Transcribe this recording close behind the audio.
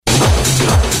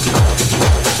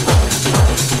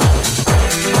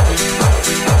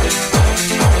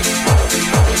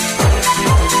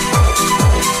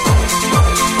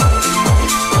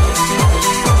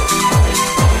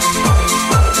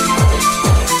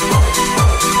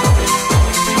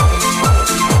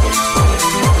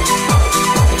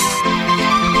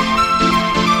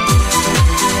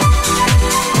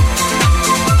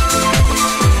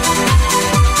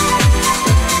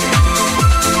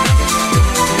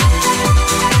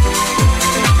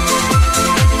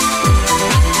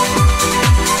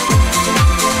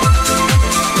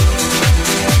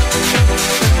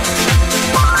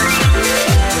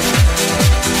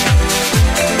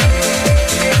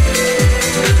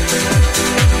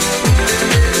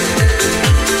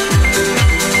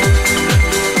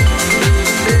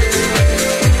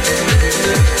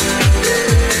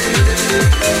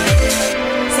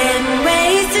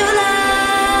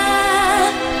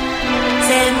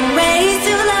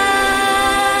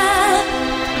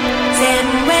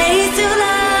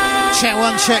Check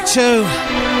one, check two. 10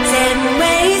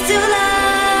 ways to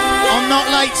love. I'm not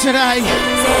late today.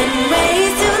 10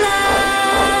 ways to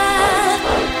love.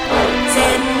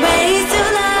 10 ways to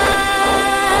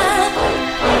love.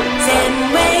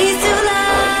 10 ways to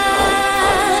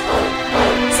love.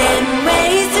 10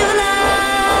 ways to love.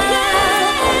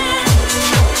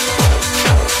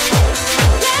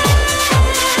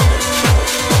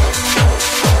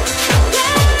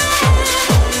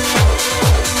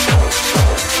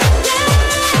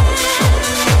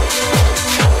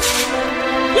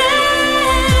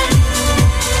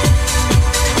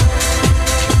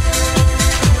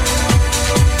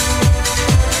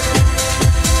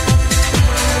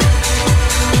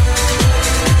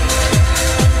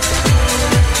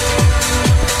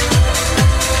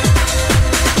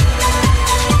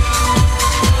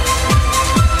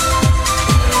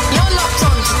 You're locked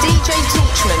on to DJ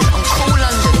Torchman on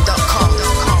KoolLondon.com.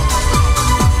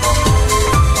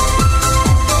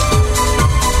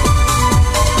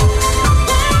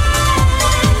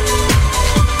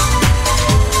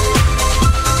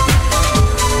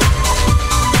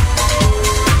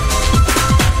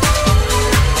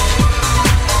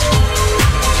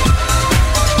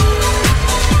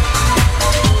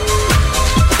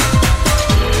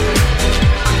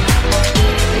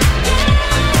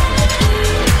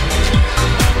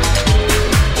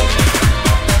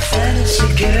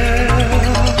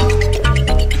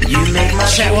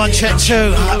 Check one, check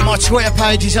two. My Twitter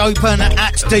page is open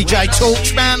at DJ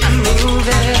Torchman.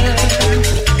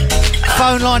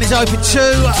 Phone line is open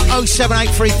too,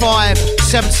 07835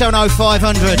 770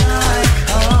 500.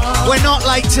 We're not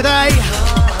late today.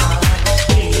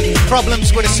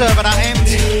 Problems with the server at end.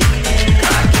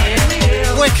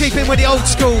 We're keeping with the old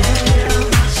school.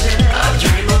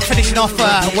 Finishing off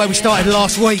where we started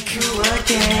last week.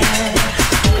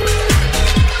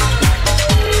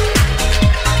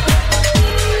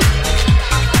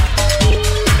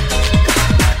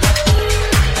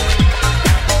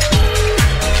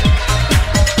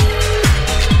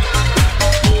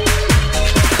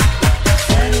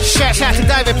 Shouts out to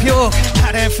David Pure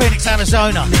out there in Phoenix,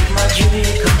 Arizona.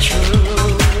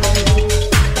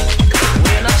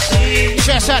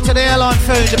 Shouts out to the airline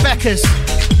food, the Beckers,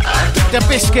 the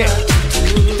biscuit,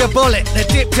 the bullet, the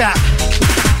dip dap.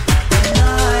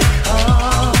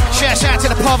 Shouts out to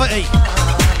the poverty,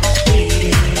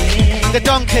 the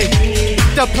donkey,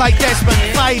 the plate Desmond,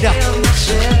 Vader,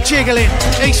 Jiggling,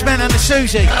 Eastman and the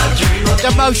Susie,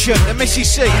 the motion, the Missy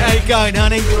C. How you going,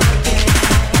 honey?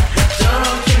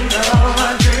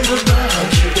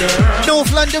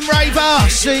 North London Raver,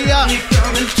 see ya.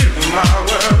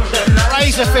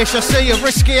 Razorfish, I see you.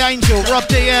 Risky Angel, Rob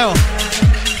DL.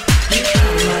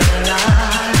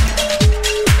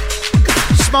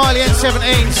 Smiley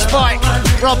N17, Spike,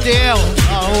 Rob DL. Oh,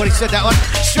 I already said that one.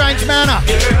 Strange Manor.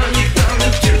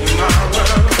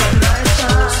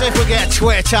 Let's see if we get a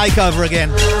Twitter takeover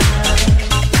again.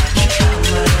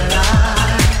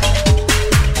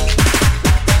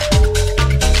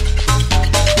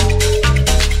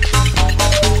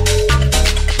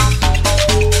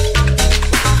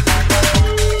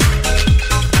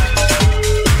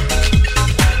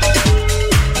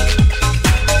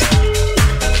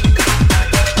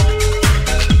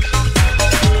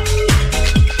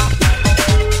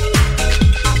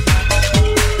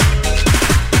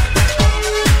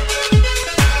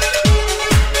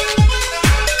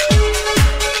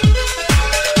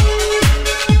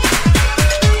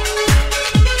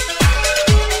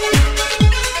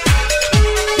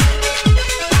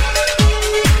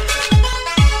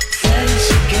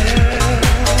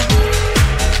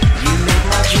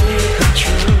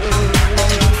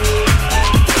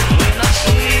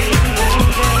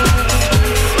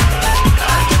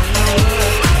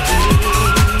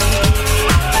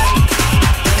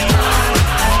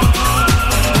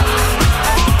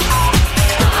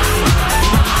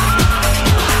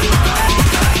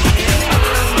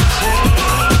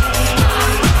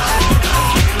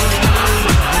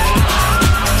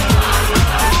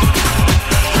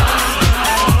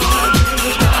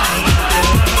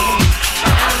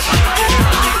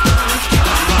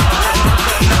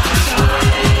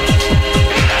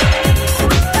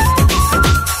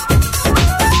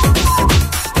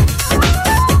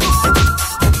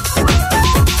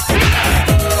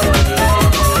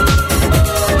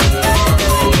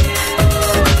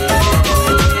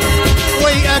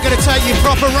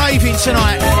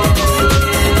 Tonight.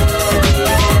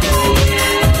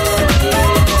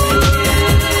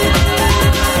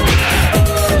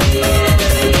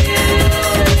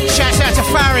 Shouts out to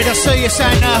Farid, I see you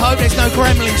saying I hope there's no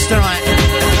gremlins tonight.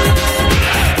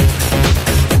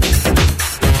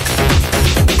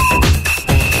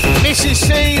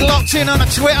 in on the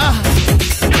Twitter.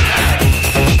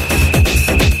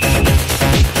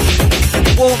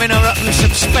 Warming her up with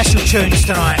some special tunes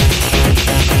tonight.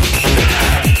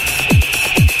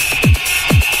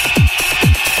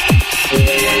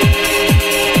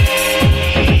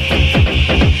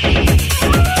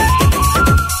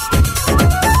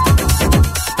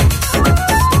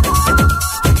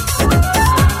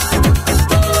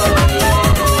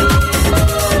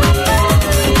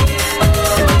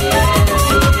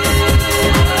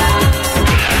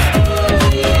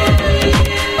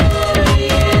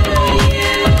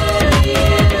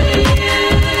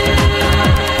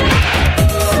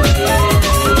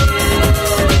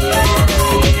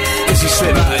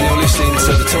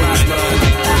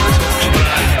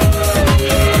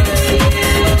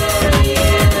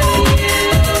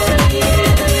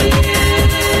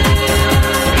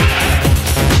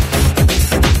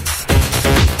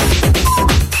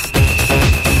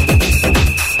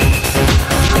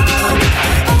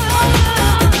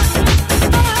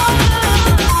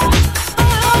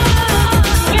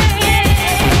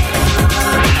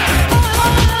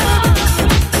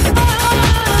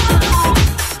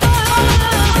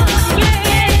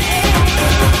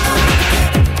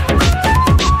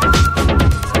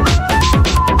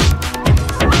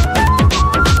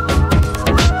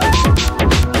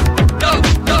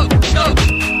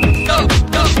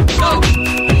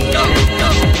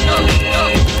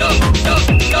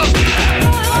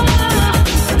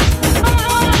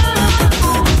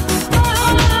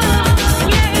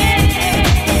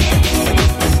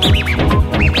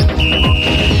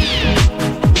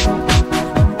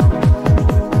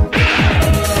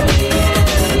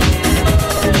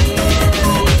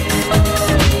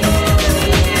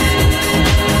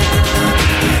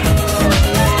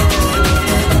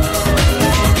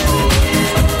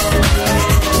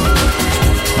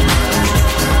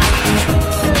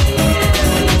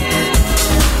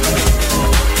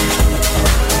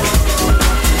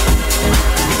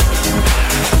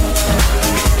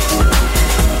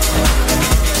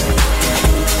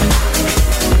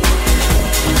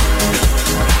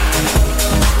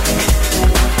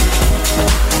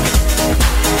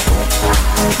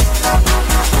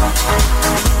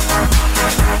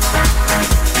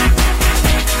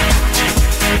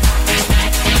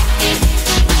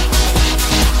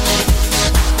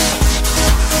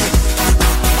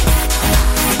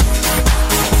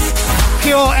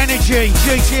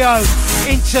 GTO,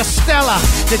 Interstellar,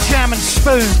 the Jam and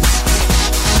Spoon.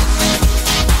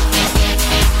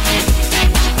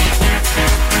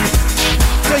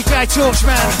 DJ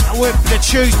Torchman with the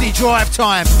Tuesday drive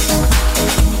time.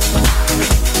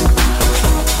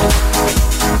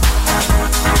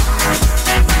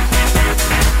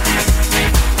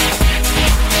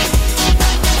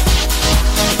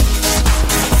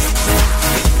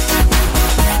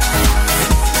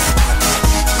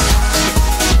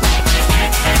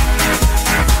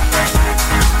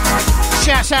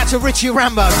 Shouts out to Richie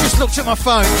Rambo. Just looked at my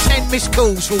phone. 10 missed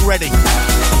calls already.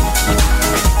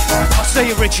 I'll see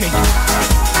you, Richie.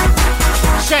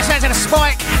 Shouts out to the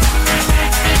Spike.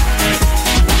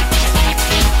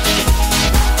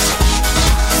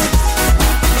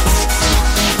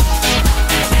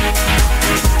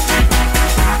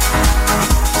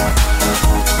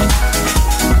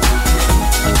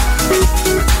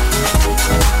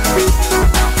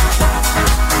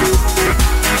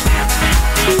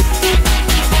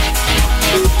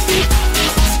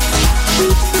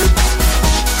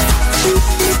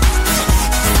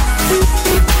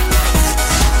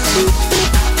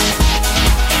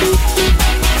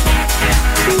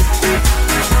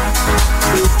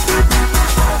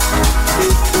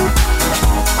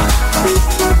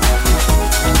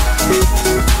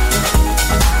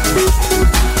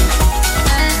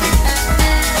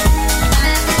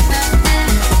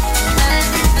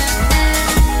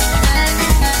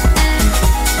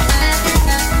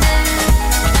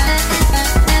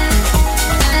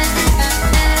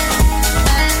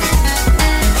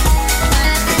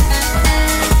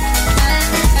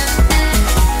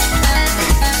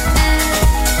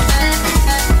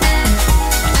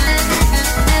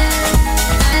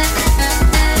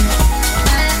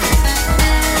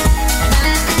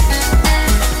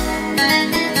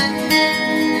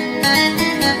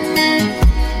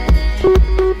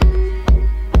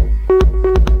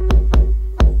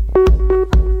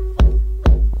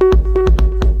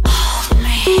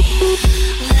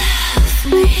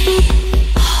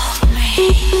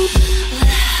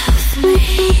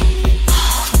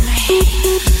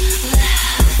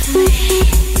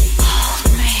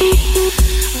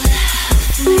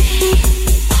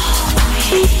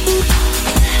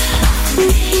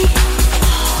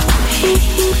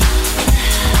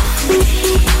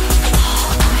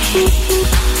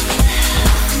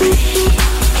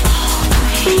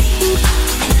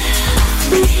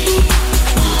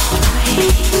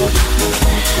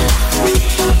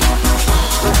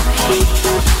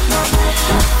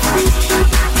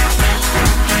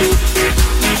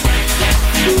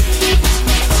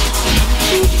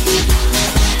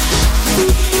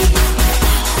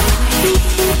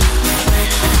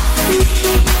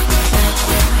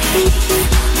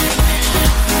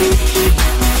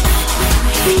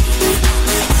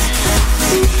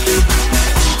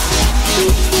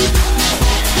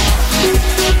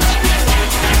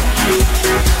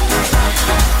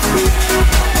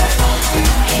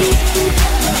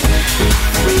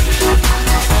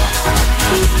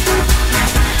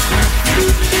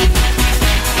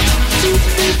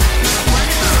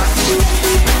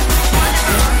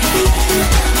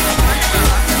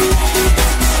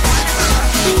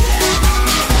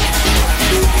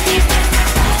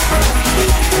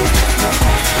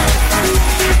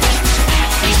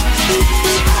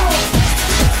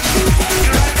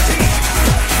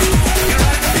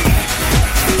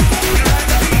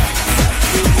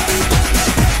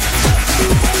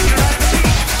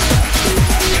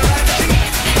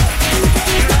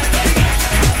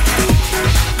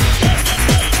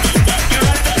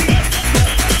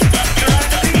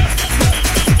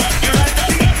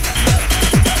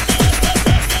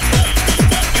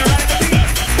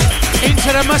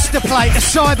 The muster plate, the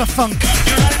cyber funk.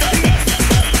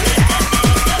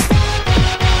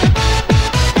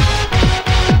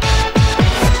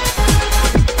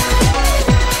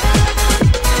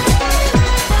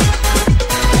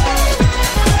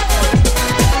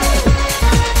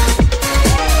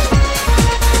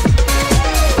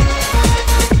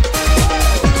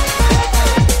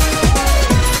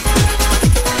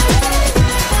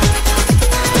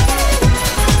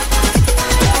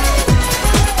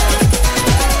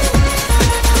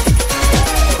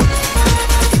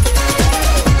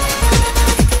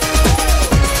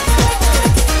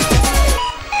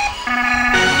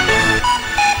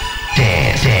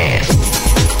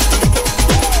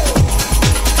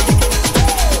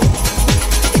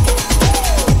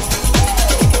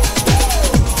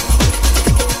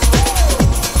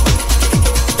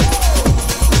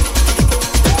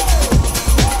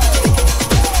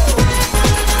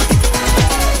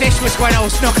 When I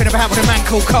was knocking about with a man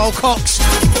called Kool Cox.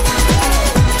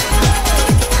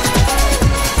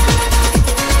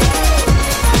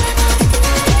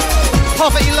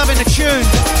 Poverty loving the tune.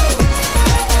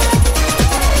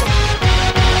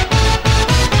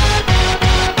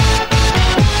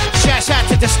 Shouts out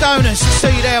to the Stoners.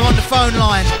 See you there on the phone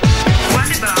line.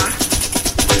 Wonderbar.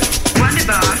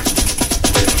 Wonderbar.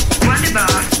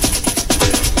 Wonderbar.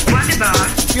 Wonderbar.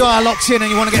 If you are locked in and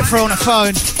you want to get through on the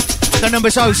phone, the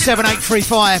number's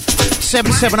 07835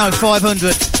 770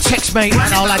 500. Text me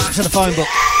and I'll add you to the phone book.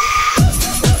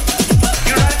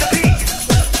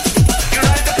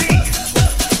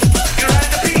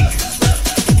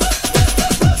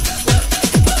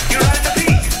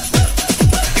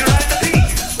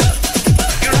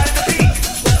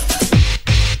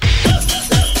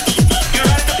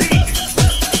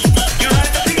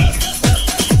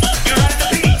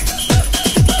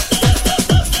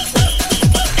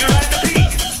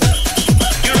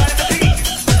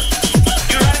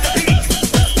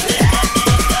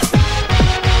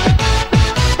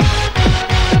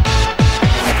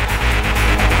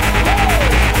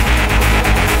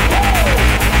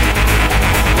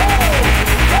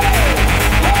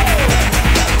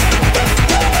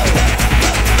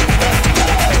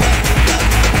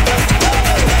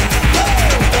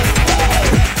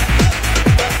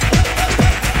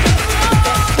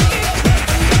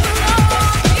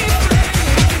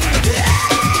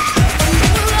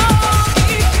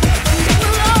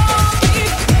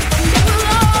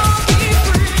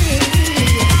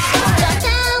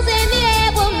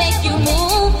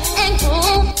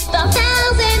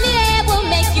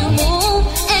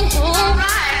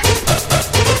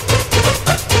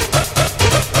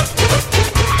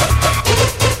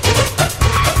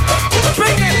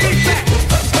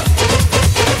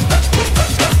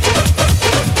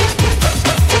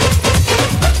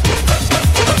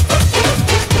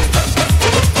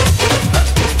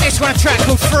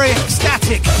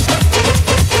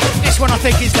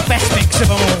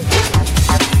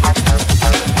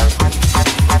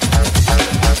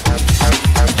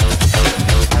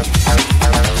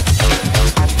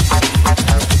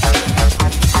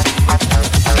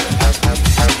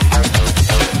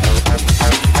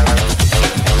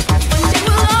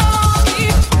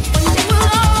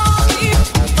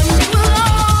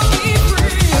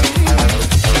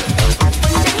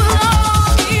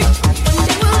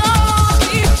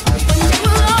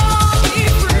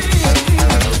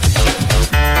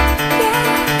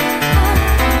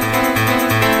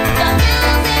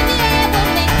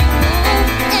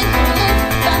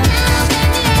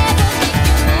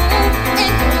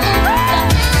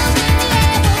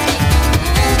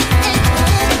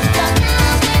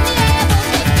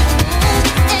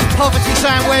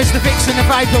 Where's the Vixen, the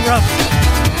Vapor Rub?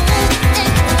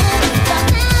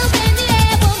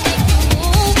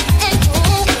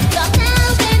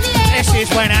 This is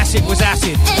when acid was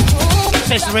acid,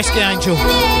 says the Risky Angel.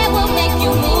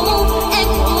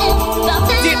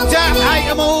 Dip dap, hate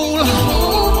them all.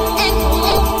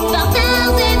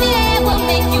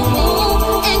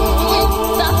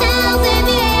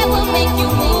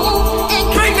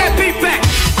 Bring that beat back.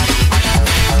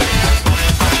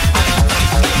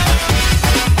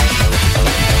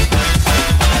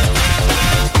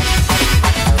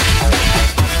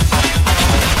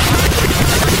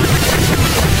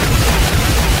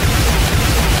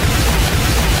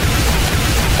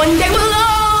 One day we'll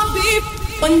all be,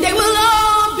 one day we'll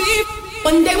all be,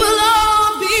 one day we'll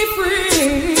all be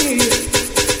free.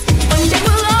 One day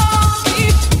we'll all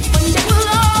be, one day we'll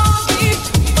all be,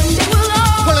 one day we'll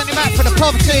all be. Pulling him out for the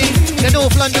poverty, the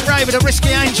North London Raver, the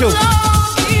Risky Angel.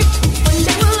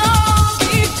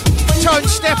 Tone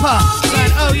Stepper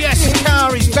saying, oh yes, the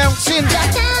car is bouncing. The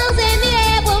sounds in the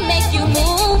air will make you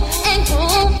move.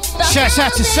 Shouts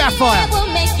out to Sapphire.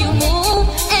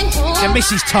 The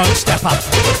Mrs. Tone Stepper.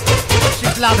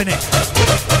 She's loving it.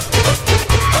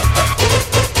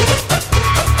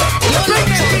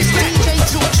 DJ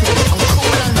Torchman on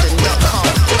KoolLondon.com.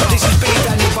 This is Big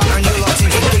Daniel Butter and you're locked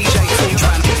into DJ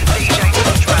Torchman. DJ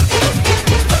Torchman.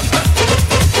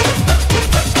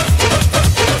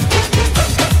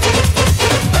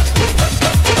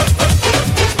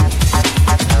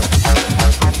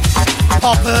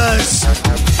 Poppers.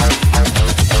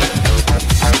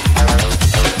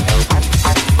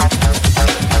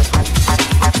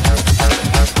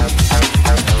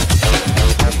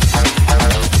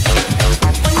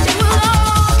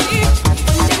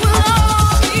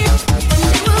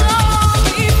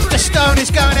 The Stone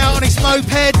is going out on his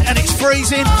moped and it's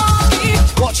freezing.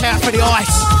 Watch out for the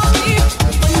ice.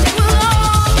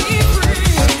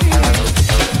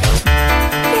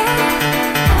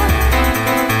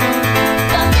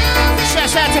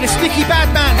 Shouts out to the Sticky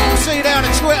Bad Man. We'll see you down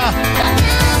on Twitter.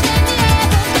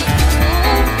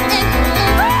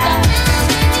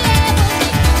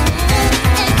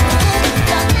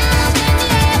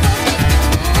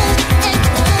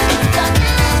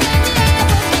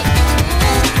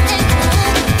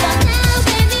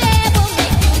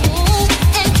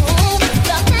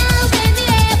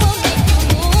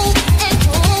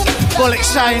 Well, it's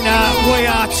saying we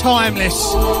are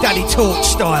timeless, Daddy Torch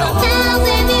style.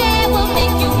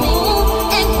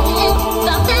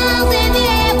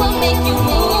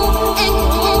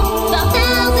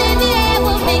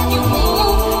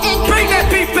 Bring that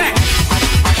beat back.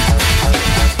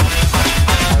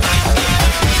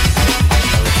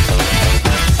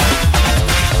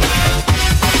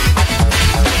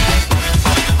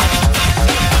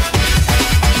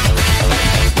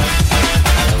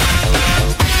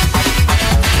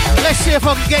 Let's see if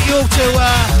I can get you all to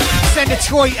send a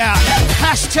tweet out.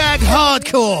 Hashtag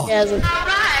hardcore.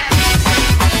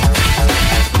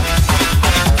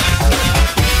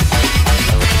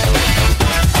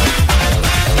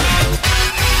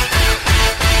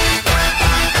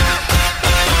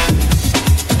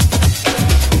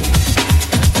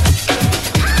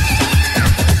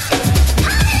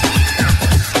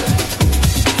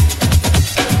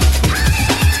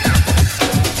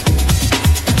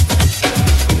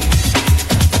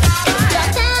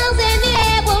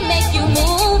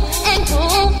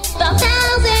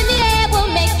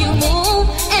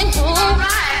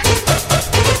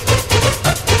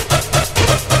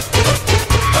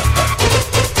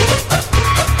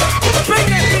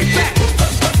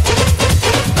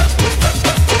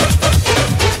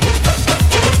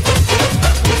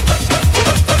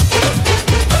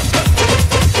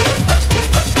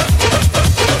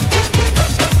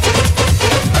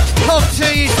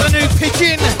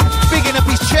 Bigging up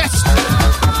his chest.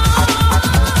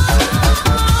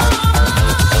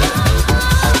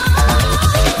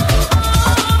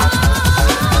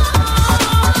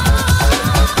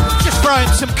 Just throw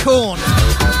him some corn.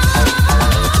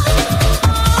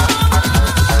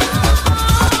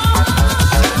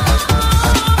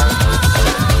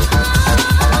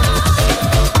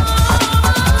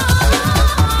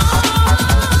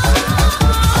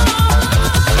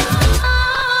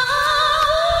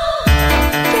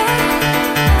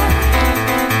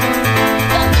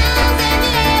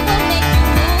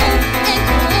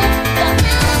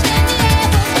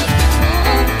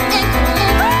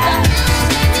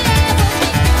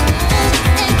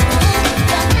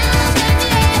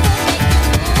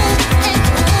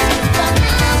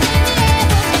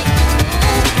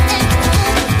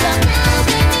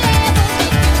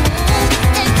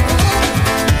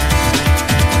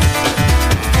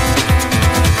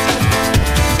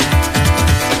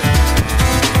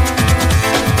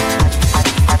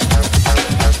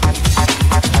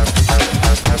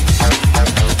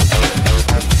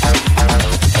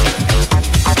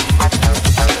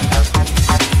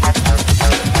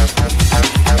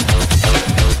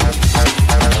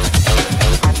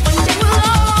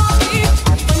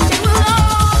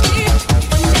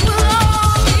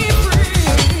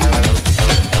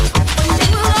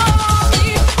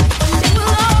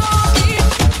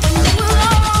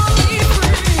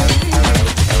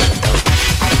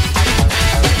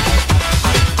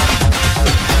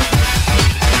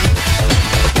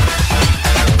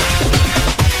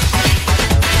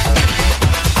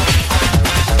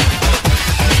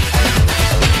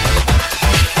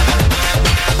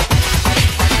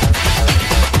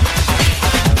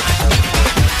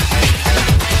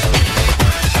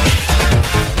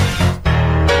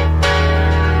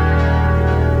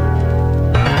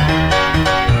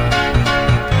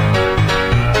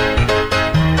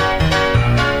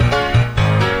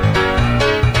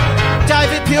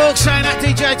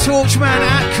 Torchman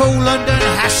at Kool London,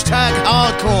 hashtag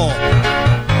hardcore.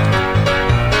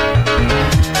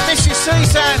 Mrs. C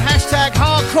saying hashtag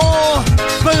hardcore,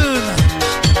 boom.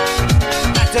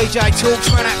 At DJ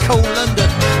Torchman at Kool London.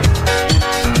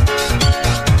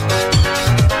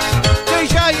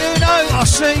 DJ, you know, I'll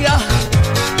see ya.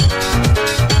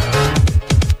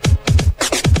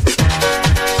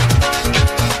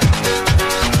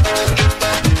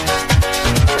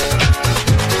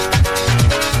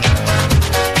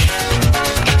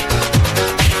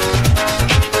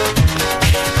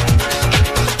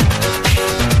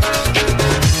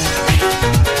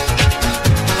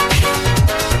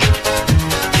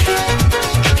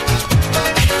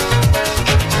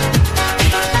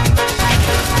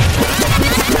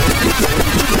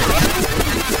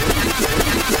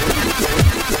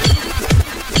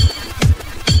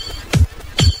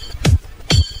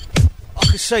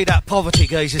 See that poverty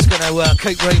geezer is going to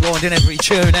keep rewinding every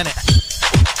tune, innit?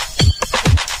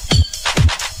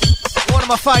 One of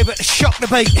my favourite, Shock the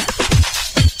Beat.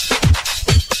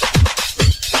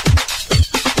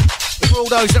 For all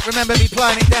those that remember me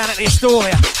playing it down at the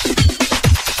Astoria.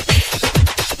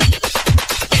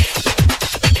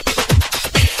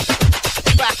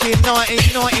 Back in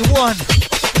 1991.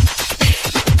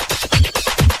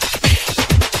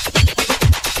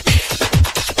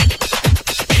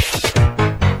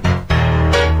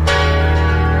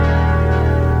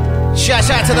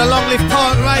 Shouts out to the Long Live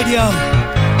Pirate Radio.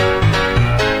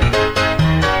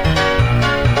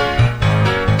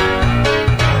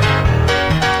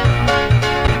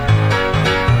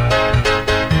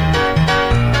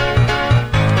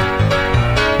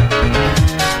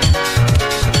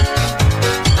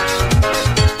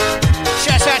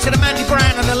 Shouts out to the Mandy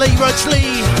Brown and the Lee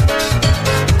Rudsley.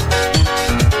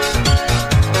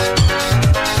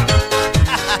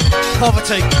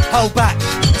 Poverty, hold back,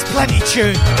 there's plenty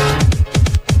tune.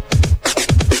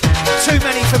 Too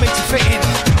many for me to fit in.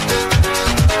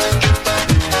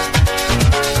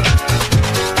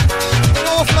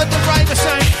 North London Raver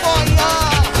saying fire.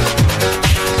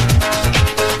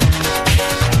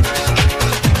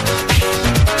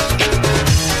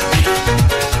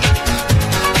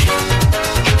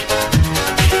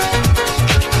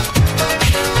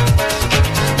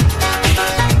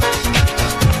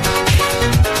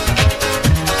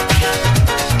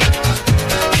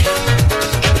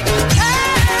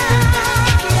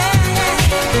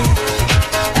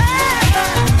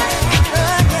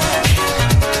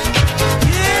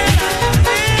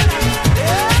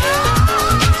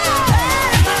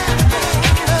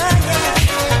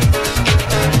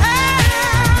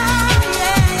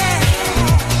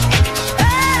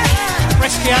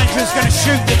 Gonna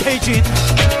shoot the pigeon.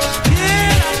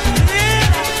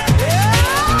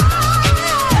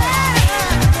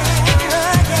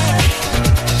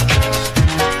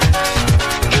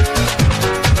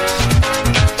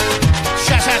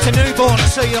 Shout out to Newborn, I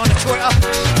see you on the Twitter.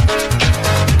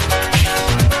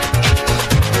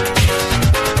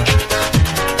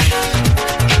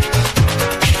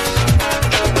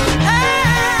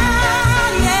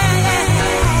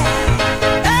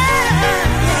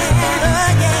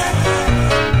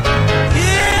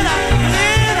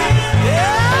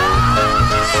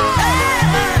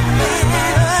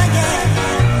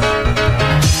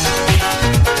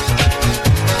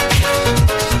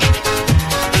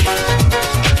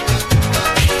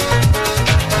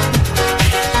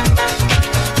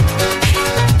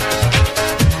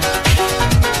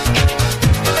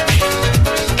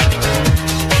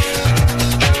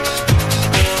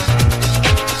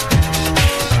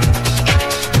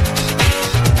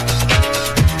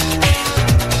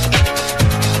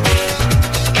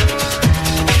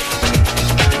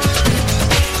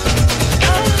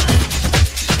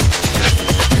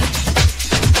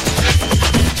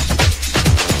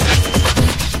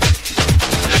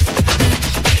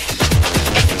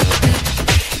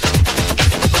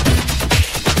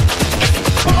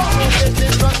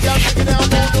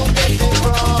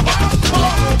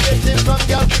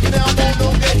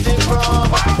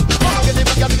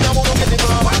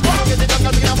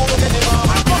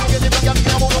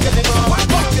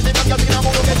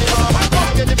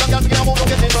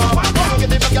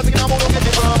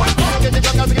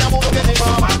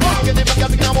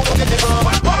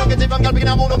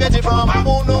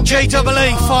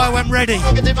 G-double-E, fire when ready.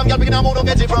 Shout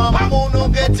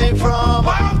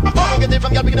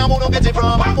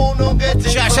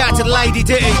out to the Lady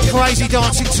Ditty, crazy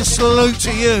dancing to salute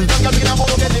to you.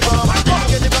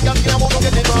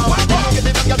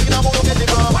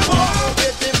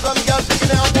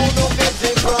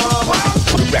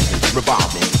 Records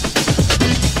revolving.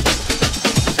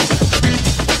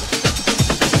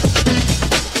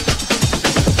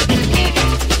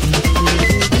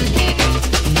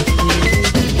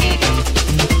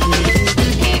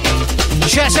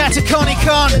 out to Connie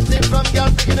Con.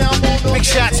 Big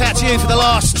shout out to you for the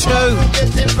last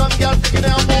two.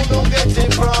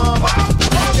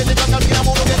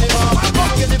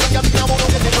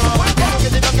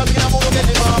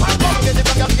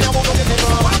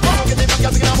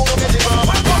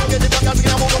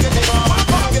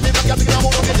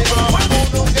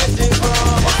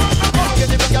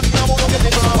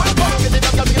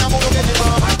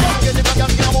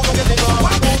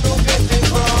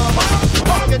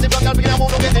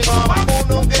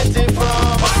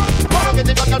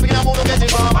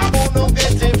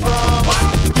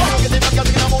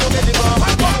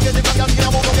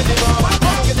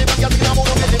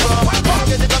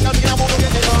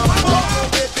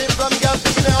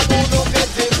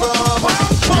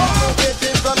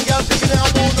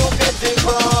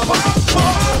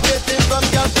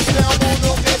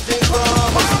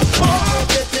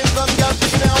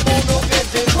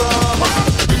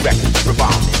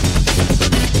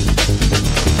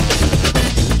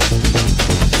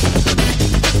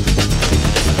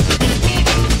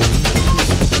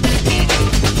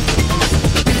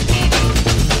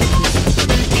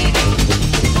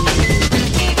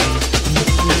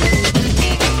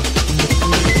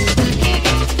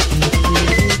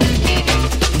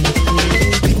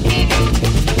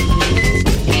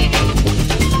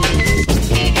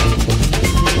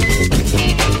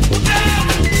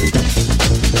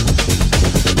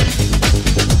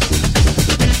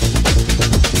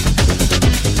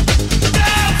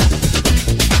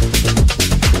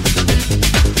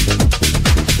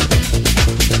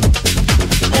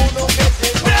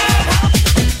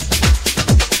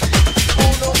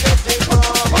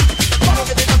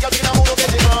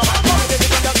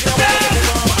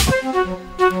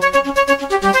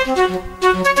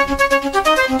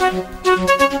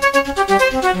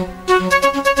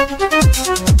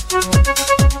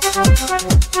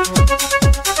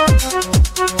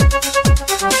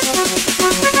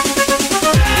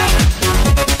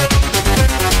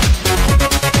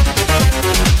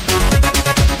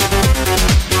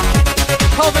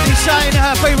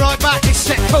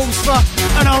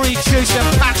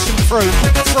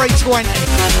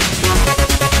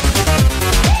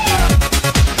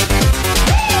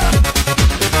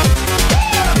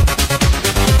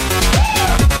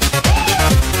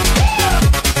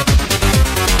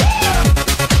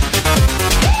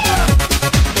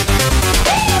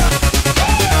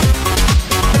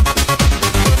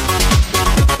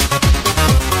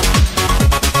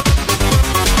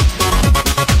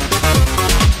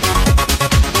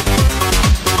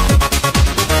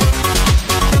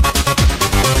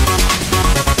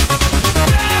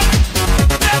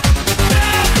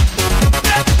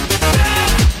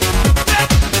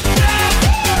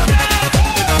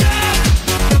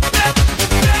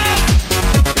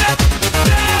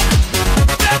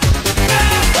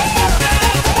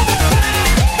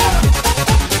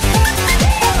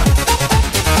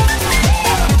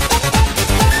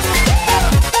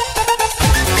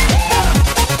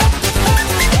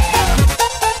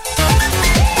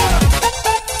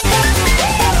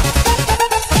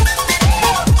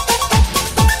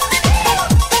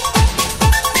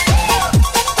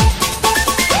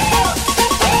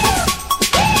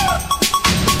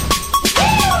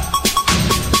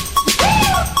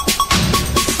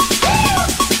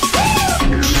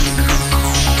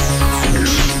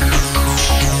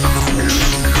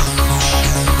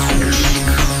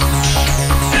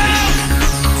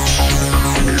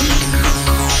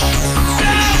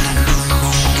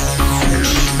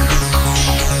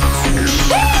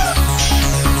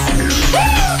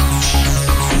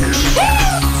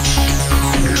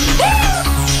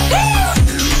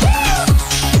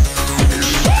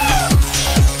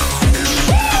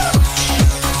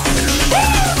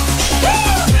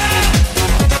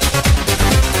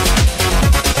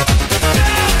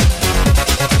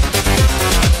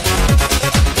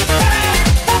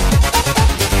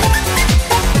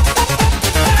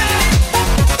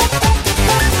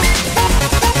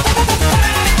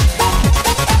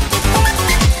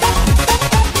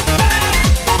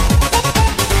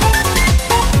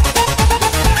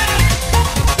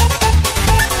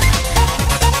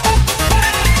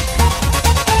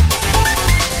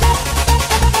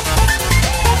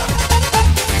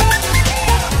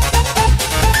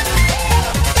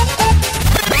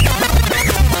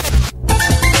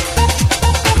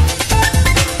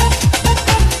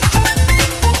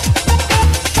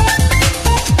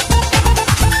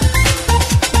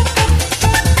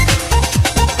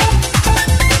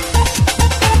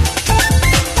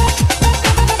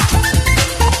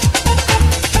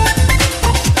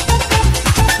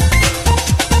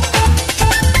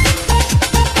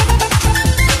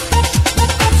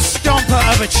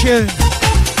 tune.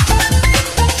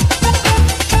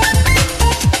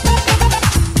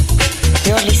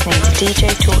 You're listening to DJ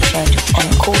Torchman on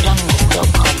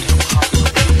KoolLondon.com.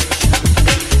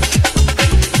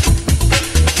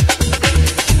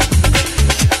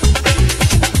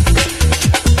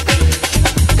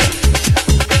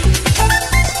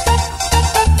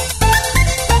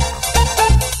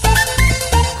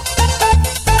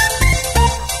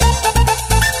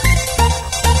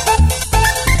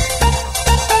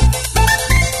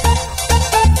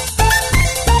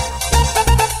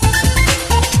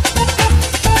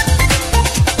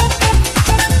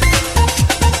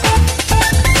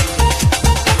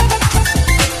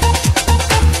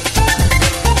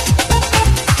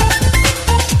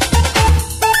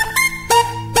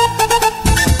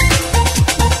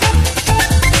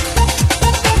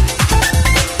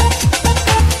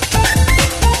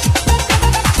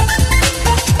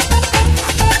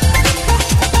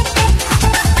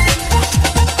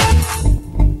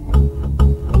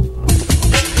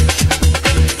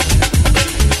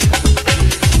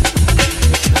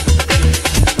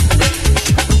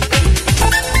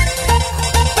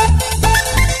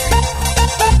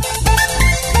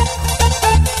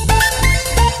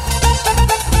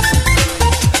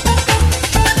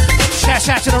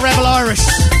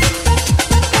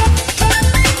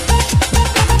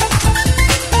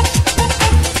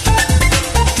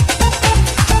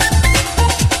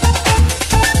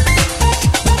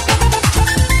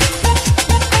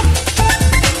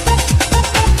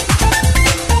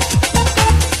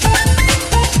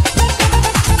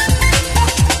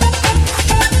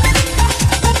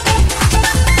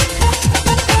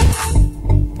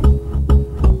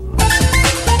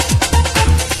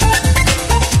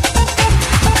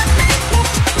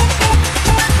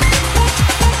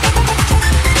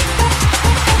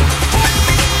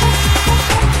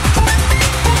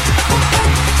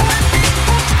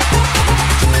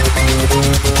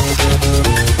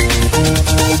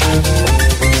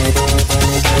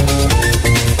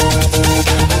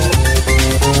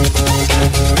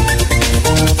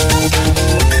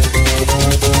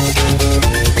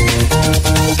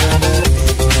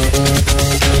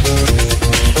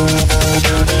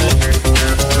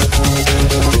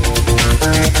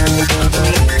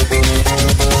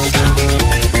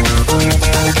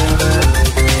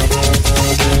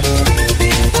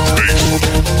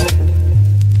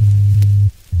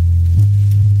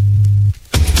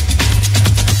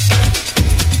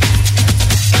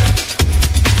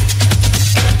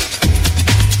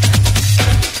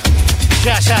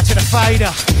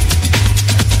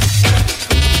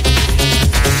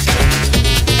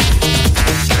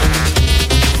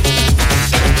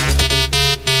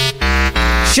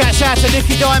 Shouts out to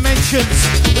Nicky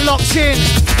Dimensions, locked in.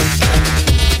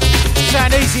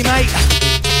 Sound easy, mate.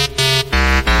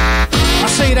 I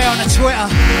see you there on the Twitter.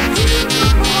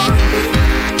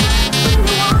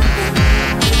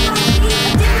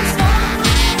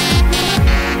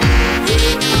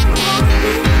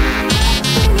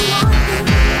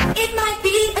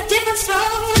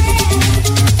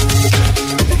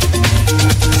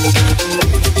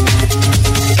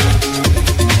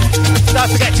 Don't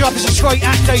forget, drop us a tweet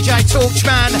at DJ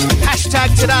Torchman.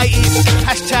 Hashtag today is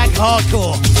hashtag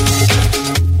hardcore.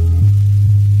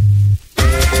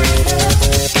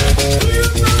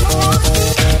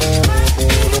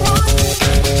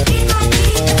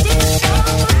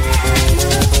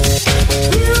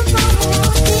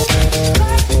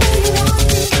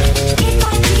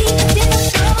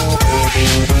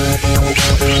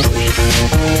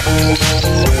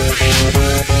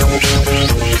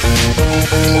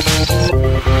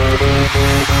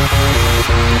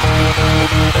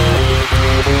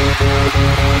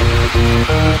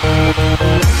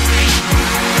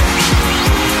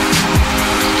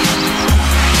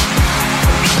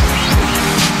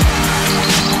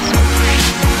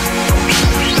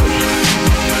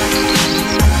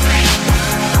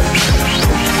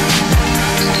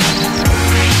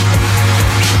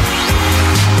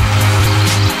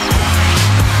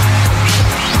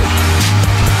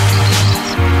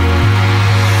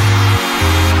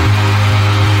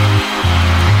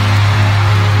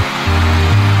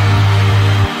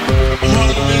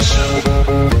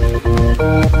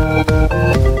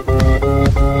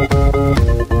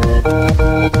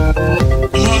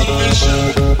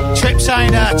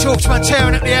 Torchman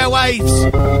tearing up the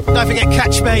airwaves. Don't forget,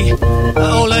 catch me at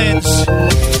Orleans,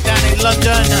 down in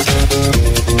London.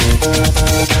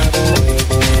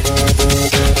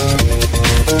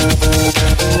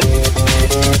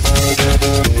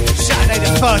 Saturday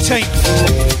the 13th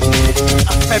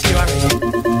of February.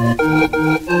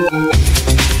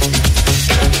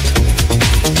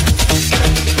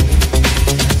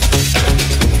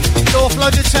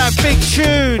 that big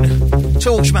tune.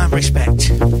 Torchman,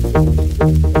 respect.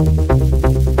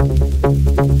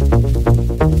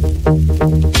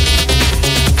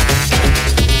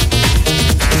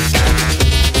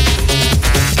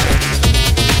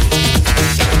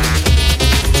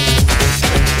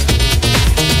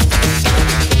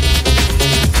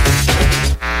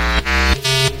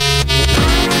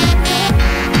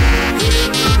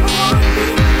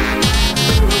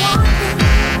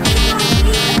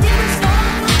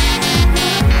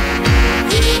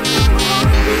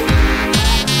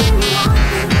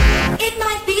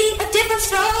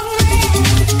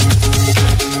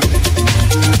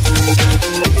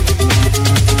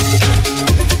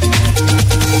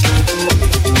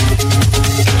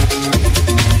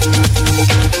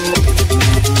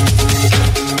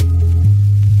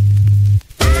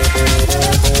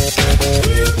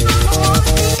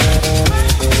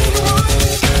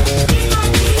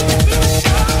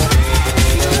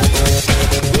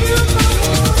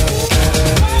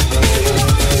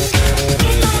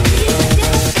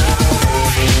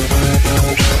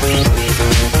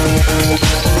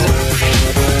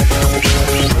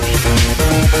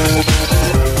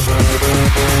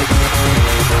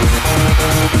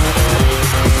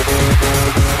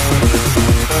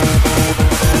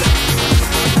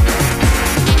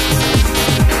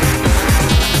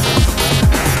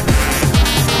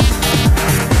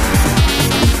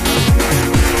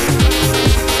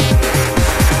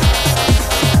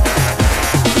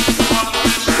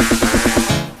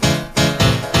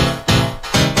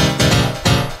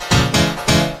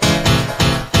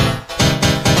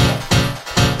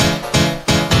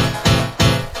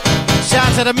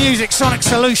 The music sonic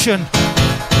solution.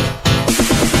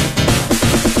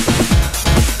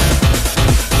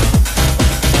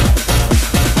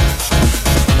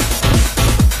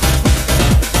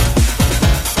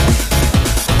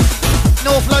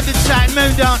 North London Saturn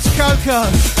Moon Dance Coco.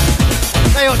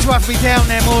 They ought to have me down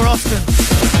there more often.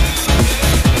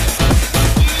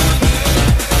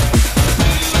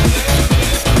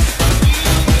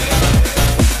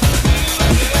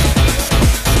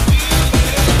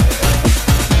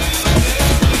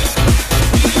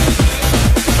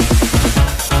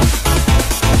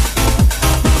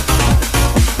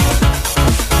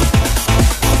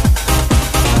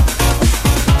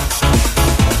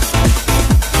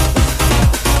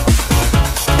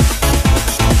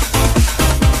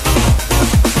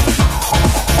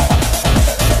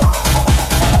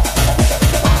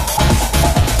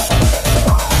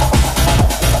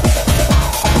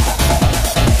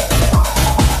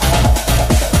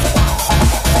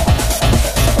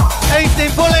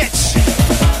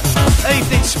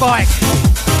 Spike.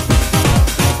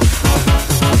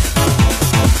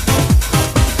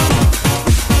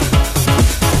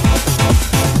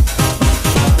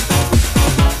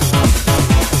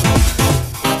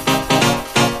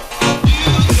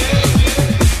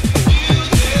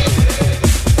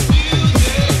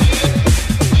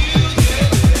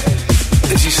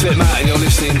 This is Slip Matt and you're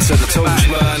listening to the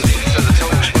Torchman.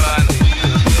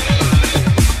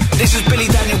 This is Billy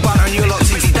Daniel Bunner and you're locked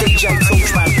into DJ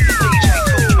Torchman.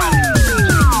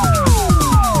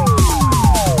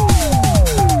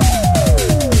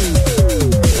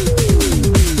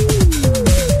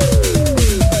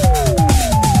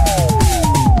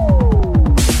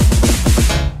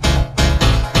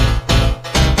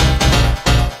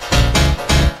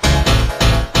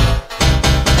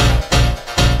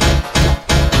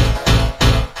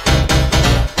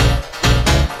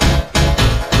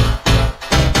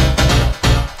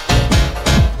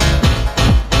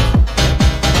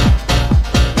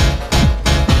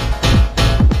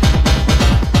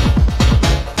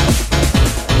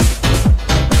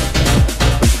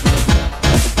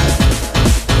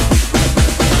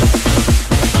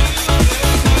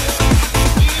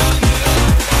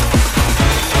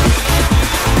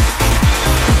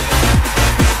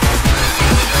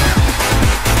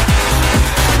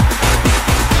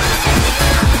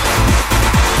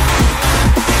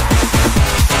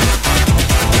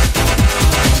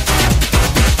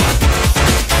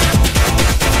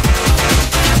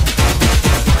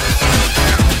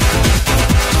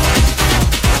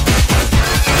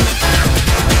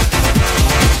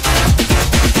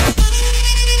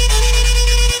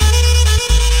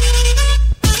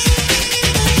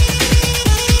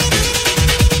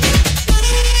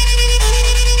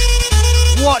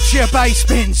 Your bass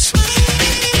spins.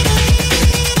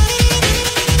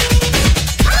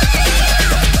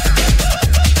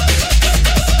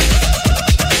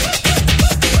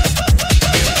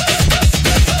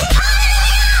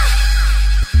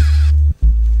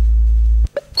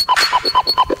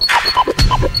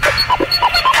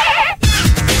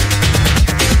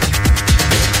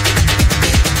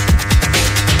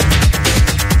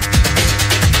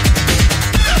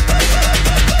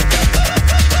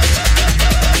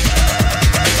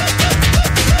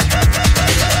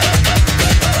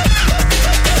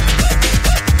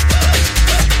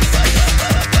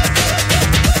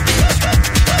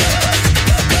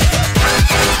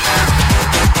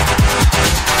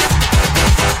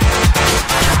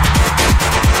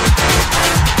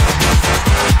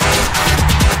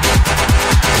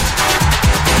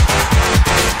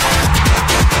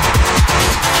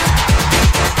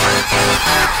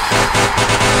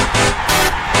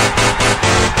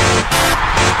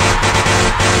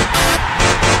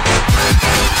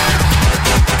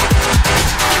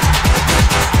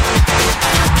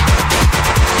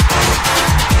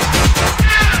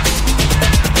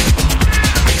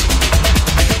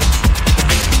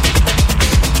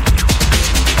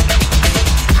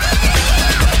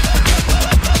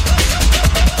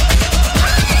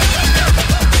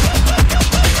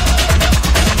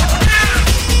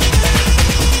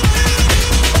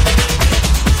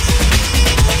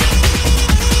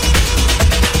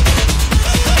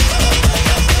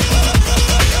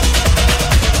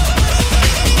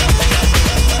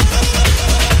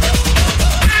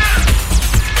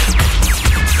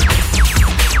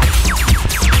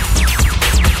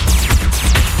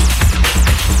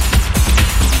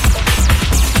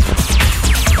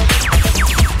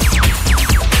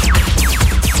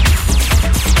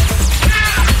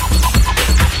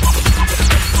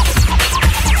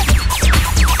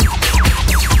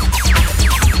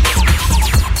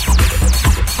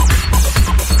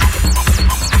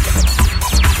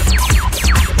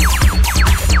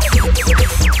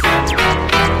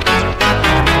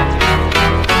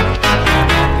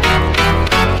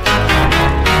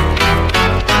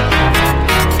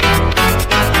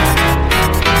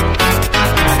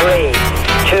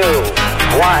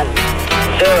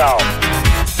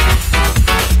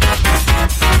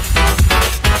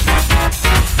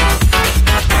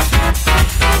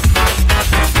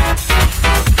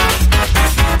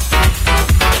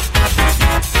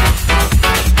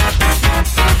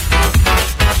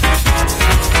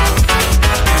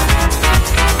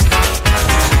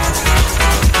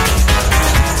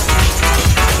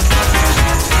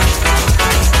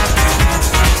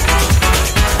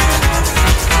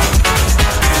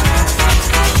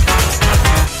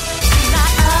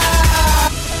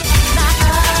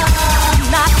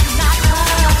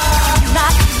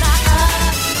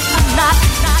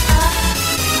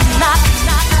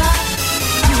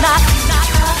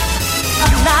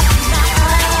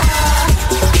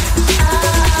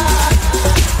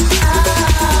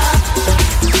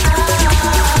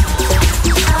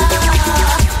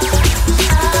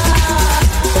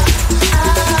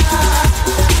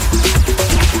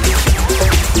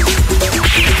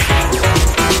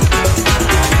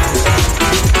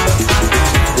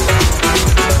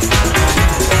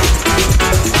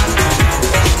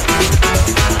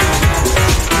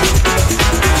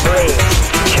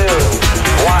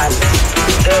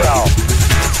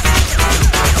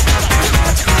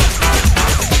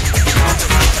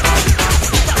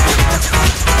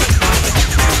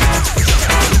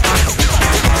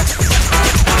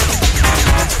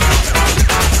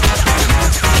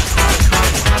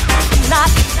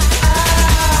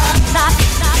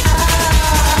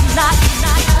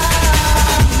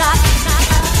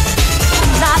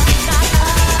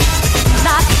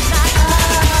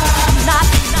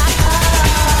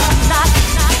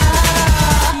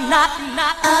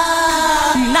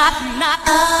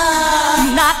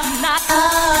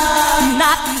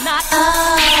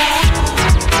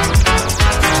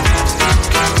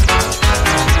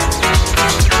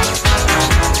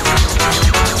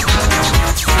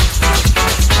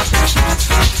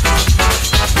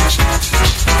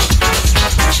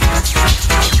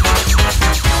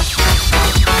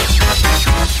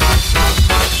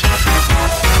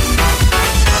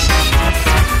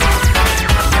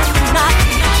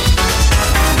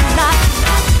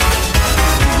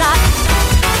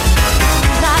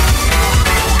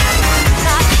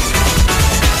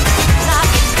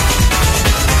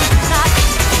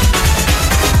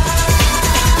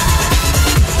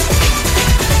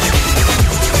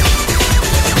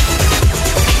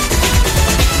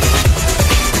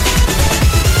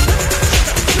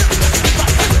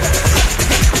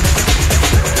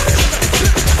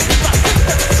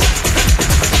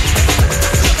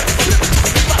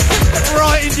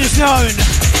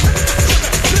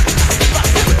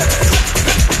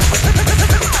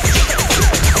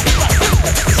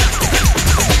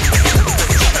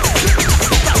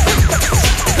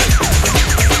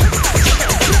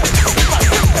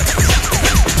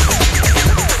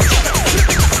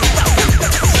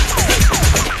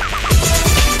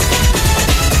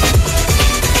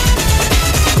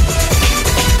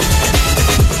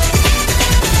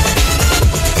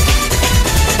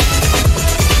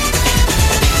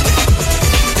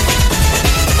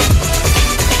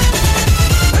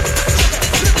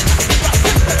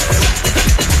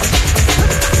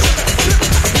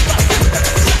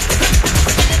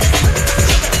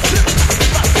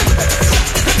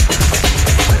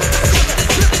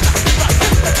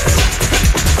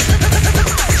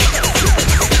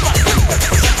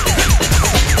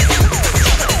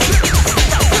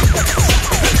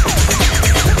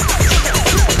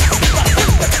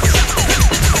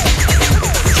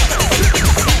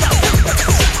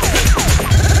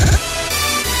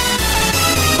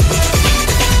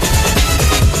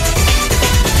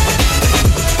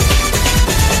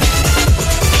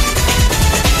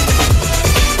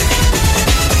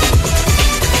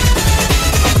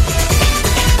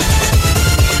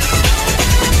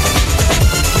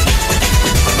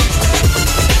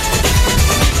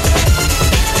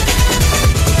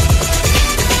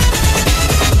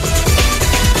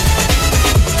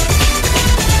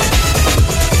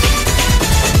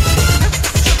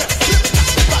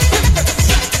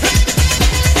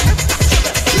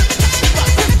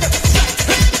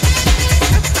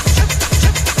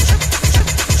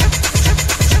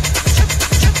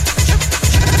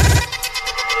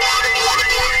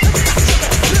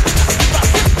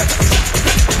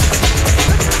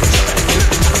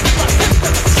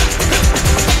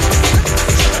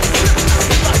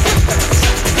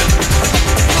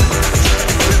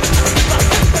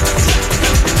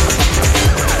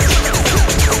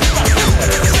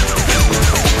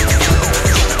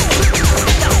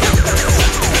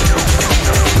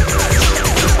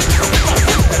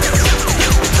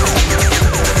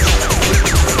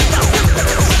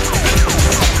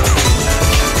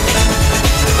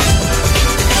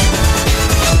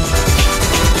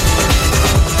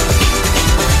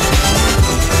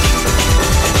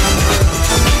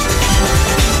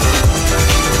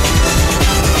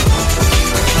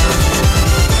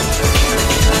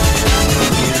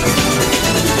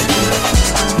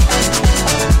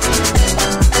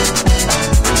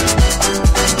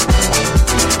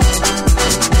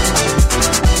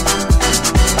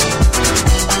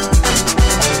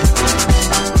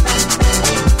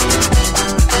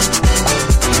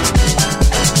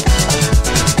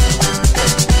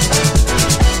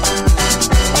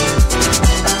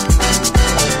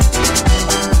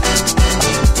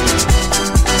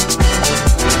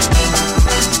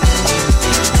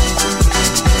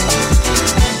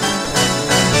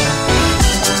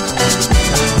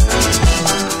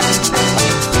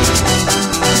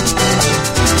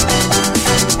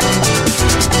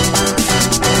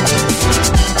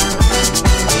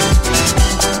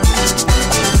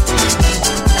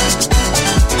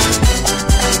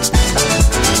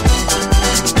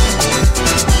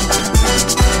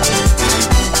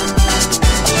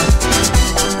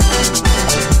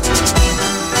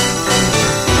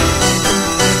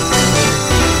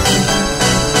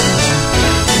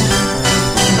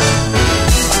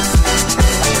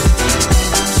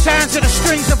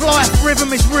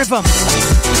 name is Rhythm.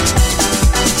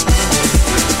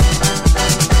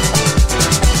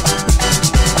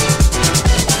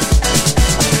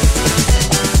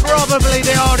 Probably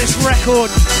the hardest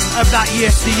record of that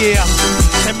yesteryear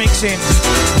to mix in.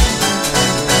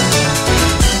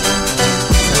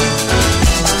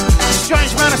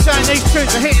 Strange man are saying these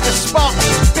tunes are hitting the spot.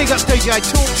 Big up DJ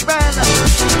Torchman.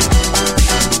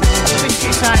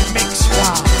 Biscuits out mix.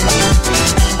 Wow.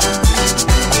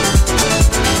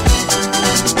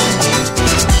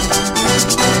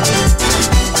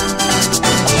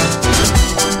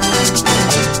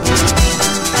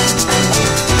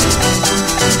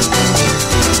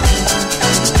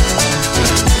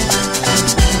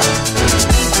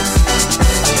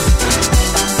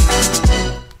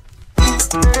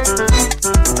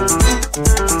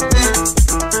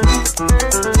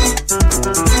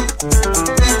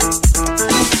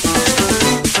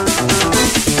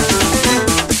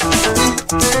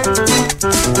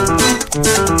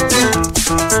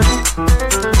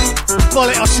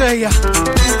 Bullet, I'll see ya.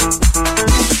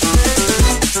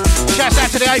 Shouts out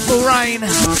to the April rain.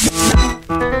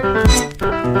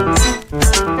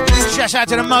 Shouts out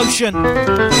to the motion.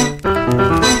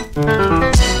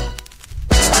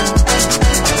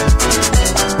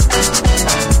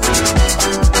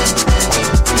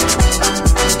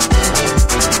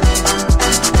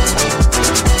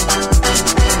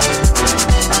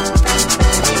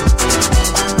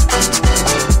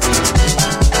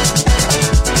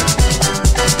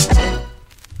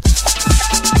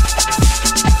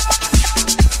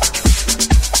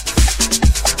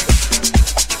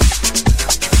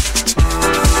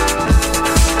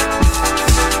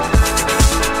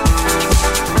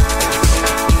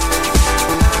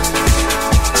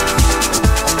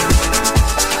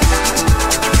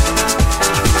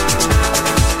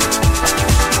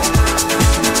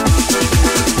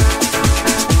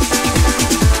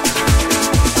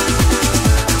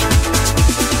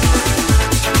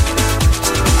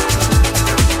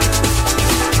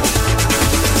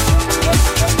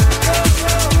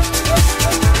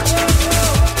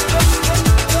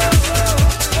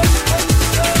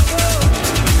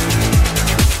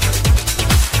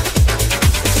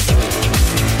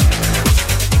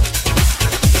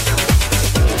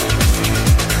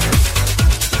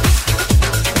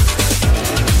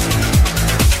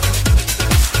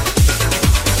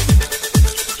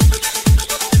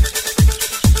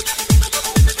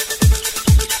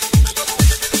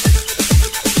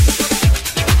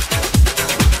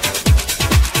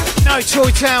 Toy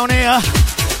Town here.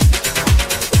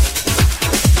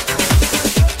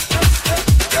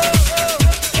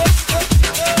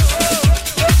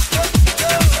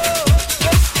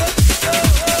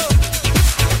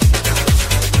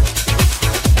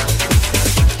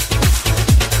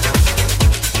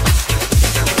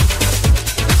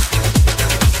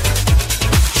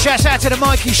 Shouts out to the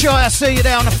Mikey Shy, I see you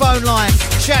there on the phone line.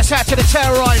 Shouts out to the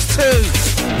Terrorised too.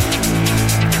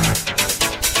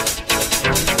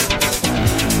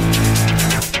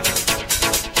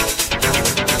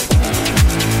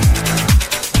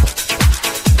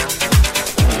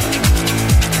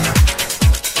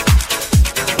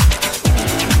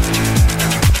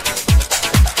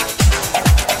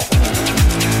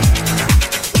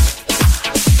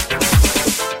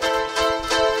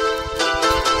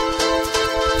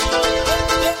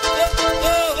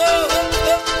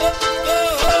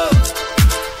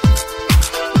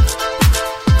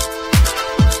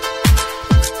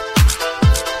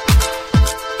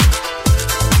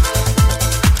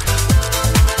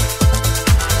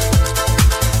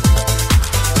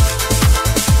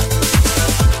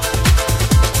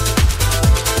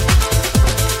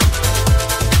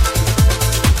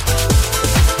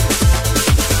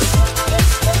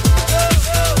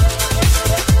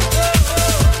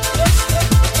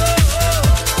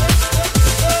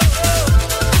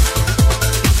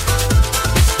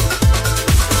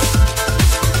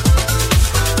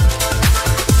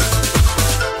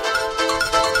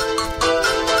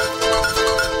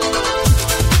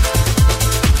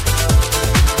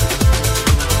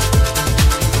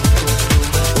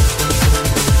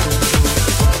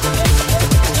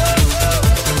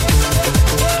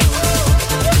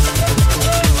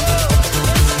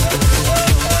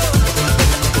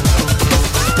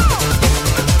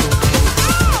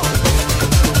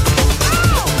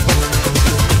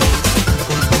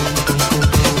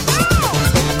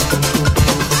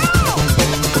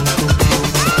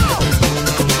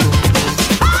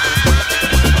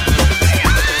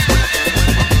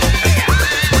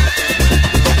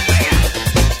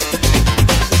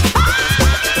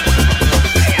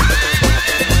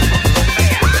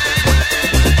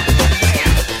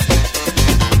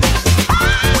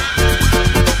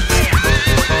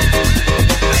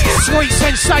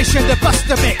 sensation, the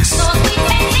Buster Mix.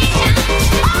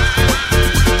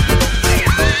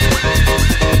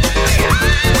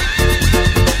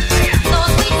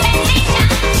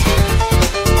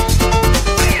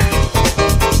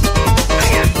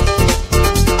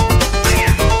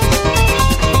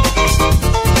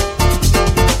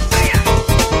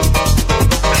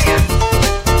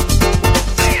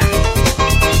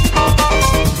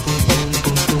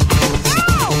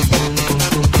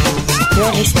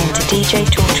 You're listening to DJ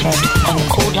Torchman on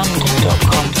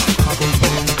CoolLondon.com.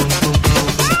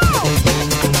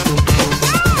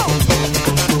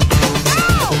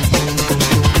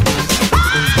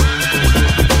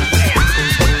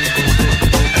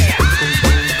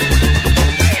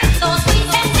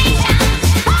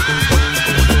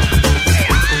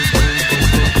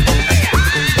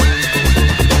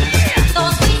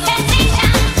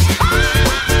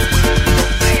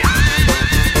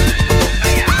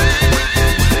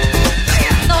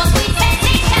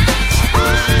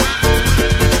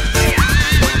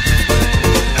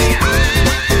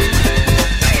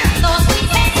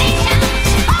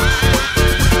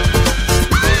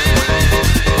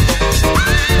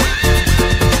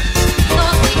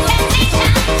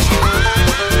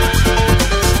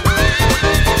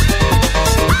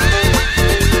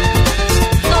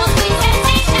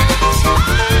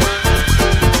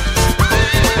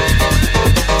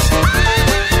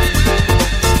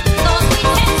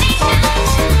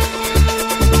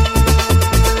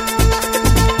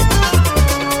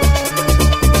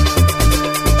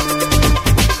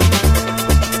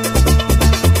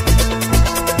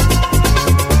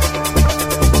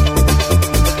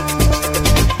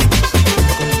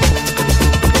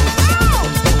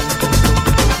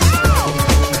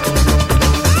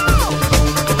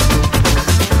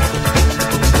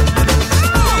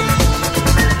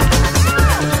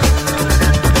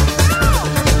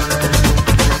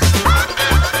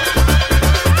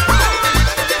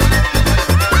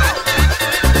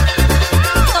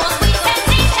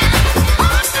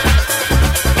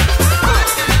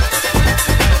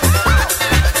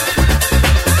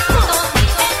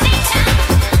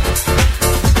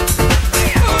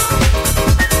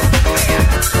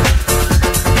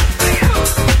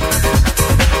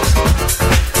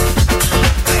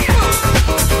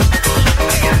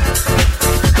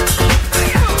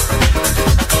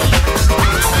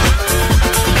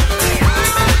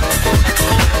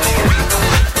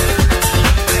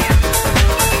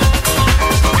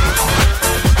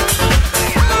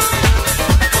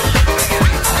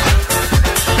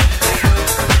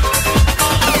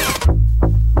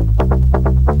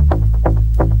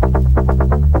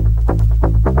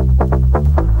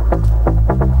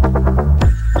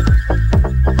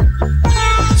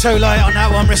 Too late on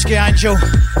that one, Risky Angel.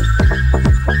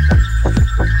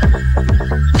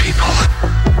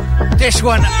 People. This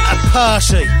one, a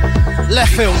Percy.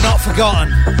 Left field, not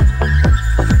forgotten.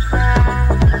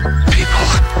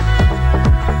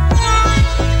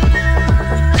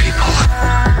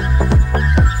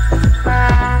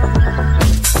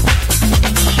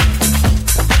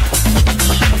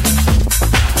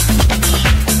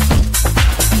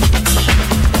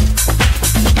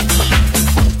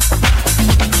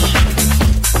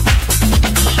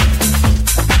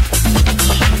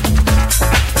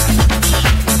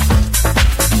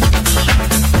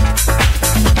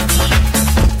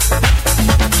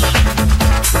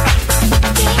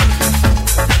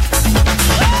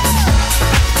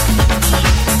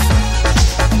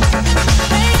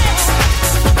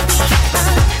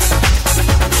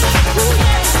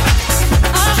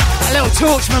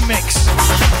 Torchman mix.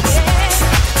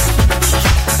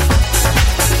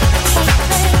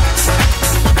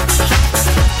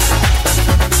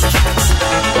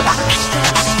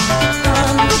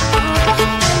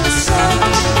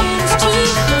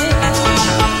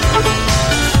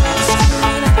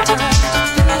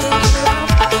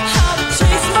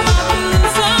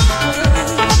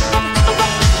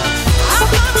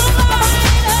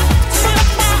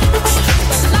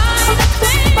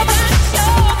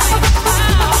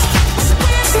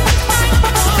 We're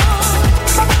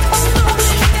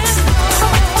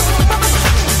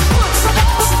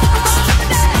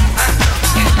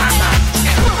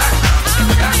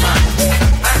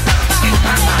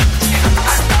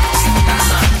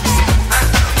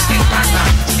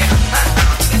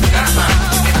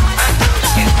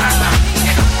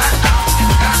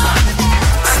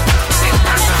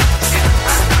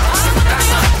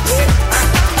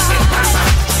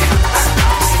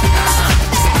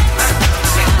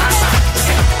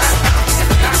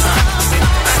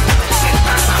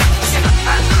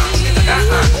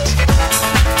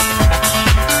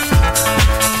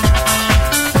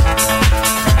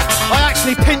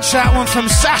that one from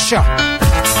Sasha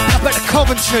up at the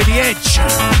Coventry, the Edge,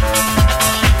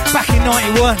 back in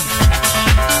 91.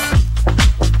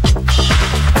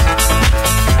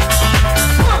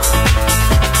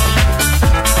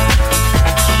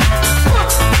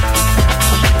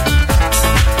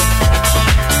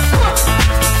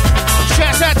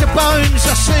 Shouts out to Bones,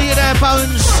 I see you there,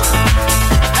 Bones.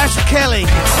 That's Kelly.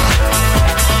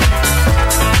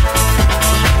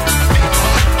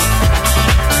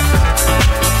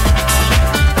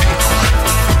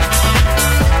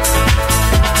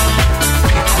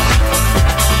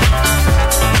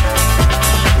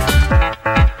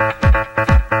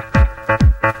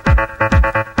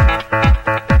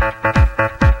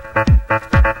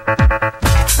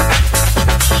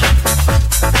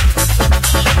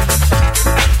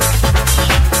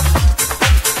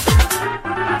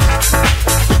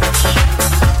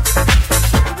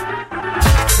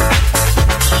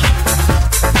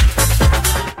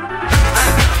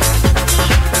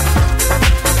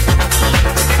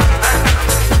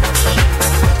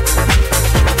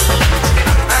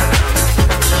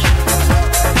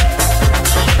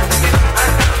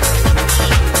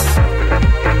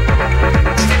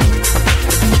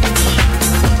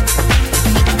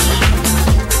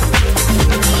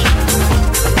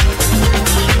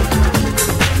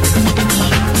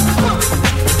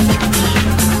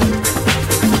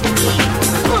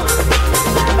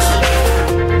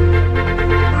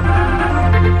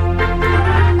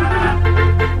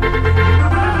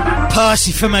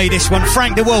 Percy for me, this one.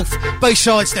 Frank the Wolf,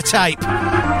 B-sides the tape.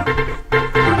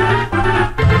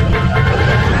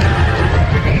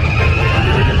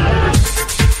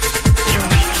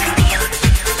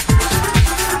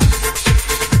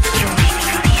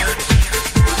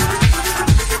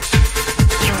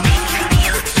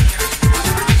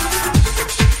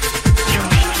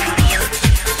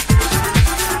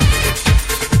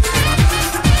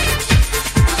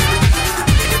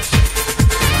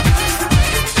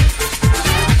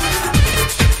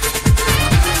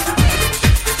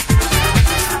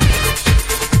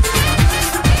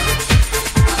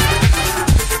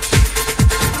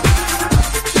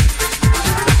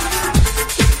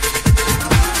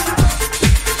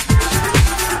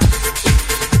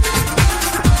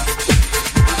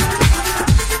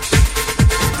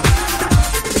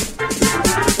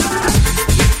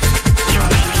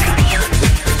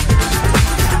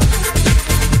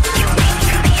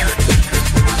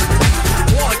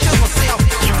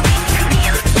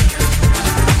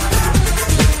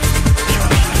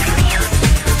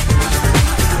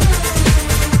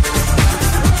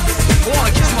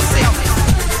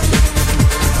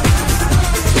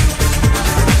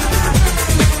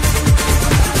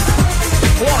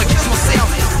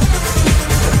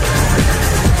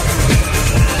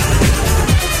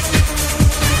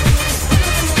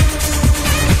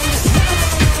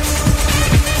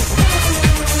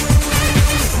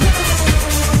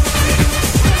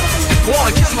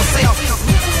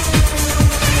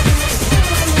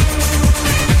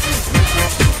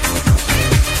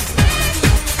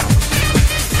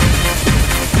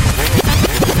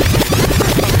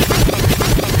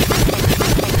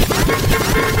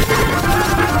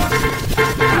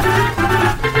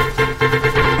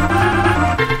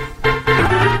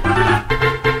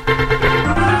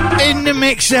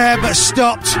 There, but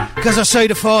stopped because I see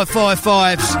the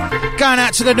 555s. Going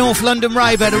out to the North London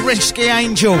Raver, the Risky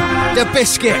Angel, the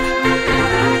Biscuit,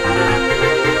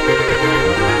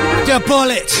 the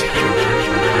Bullet,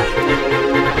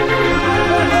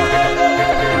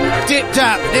 Dipped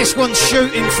Up. This one's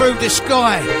shooting through the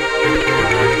sky.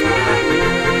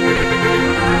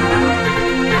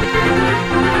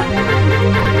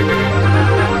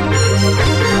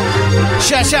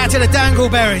 Shout out to the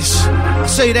Dangleberries. I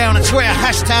see you there on the Twitter,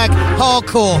 hashtag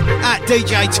hardcore at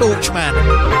DJ Torchman.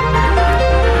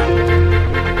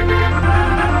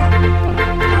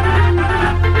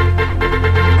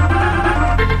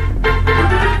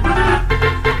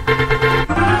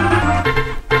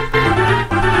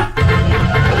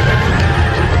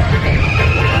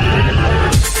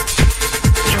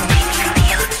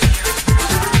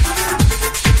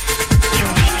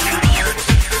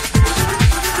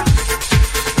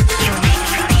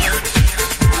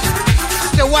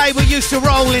 We used to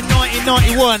roll in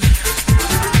 1991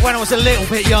 when I was a little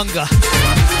bit younger.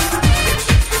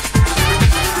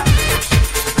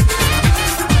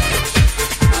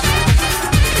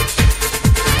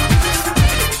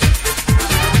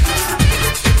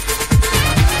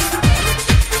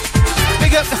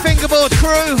 Big up the Fingerboard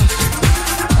crew.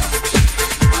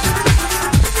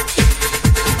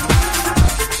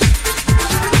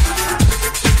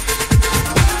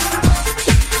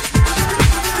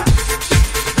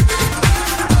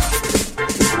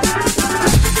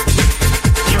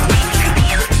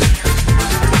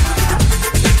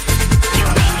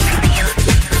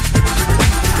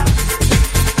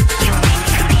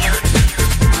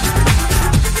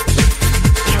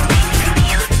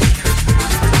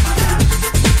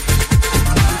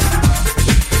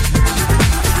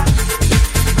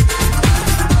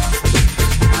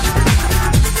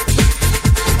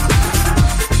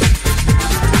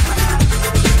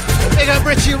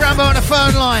 Rambo on the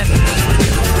phone line.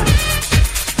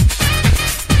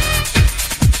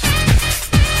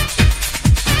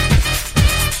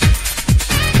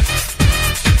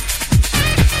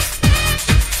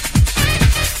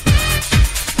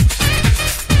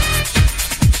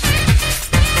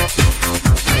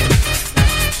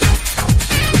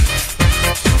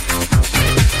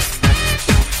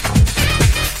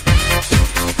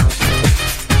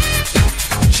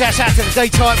 Shouts out to the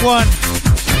D-Type 1.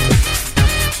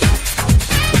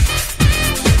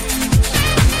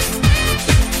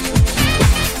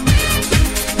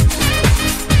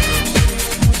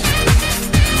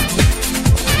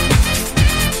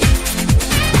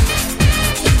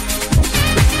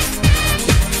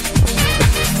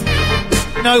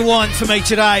 No wine for me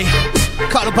today.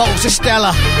 Couple of bottles of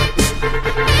Stella.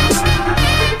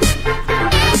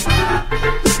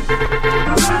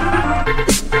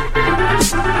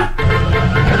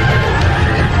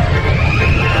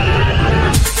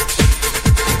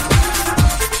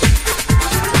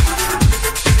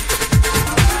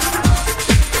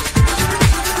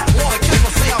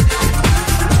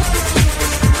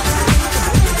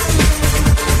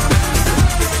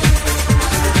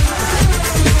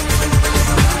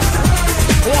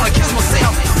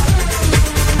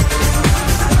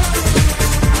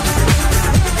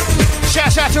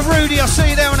 I see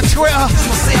you there on the Twitter.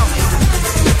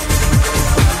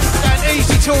 An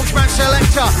easy Torchman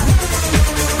selector.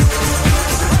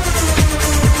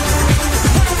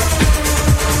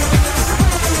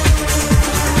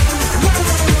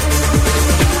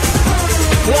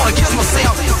 Wanna kiss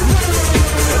myself.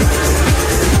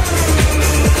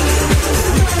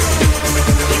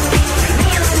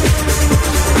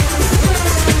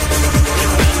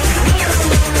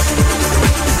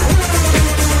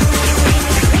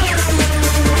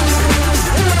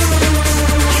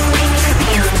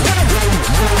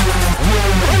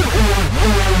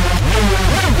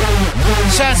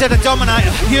 Sounds of the Dominator,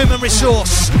 human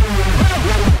resource.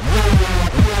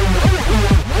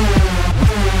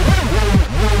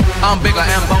 I'm bigger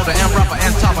and bolder and rougher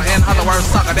and tougher. In other words,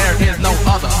 sucker, there is no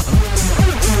other.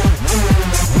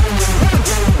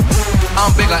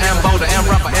 I'm bigger and bolder and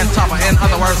rougher and tougher. In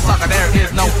other words, sucker, there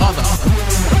is no other.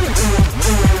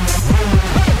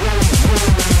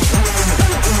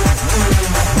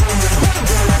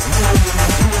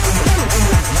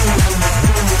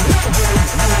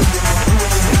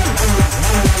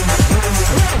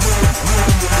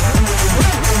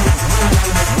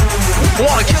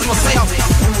 Wanna kiss myself.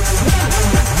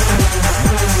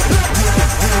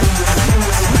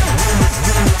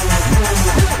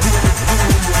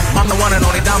 I'm the one and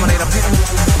only dominator.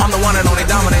 I'm the one and only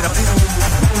dominator.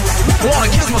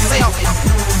 Wanna kiss myself.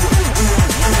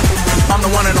 I'm the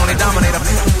one and only dominator.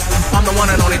 I'm the one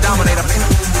and only dominator.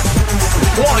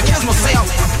 Wanna kiss myself.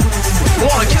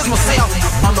 Wanna kiss myself.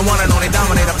 I'm the one and only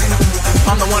dominator.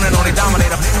 I'm the one and only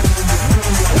dominator.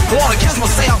 Wanna kiss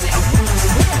myself.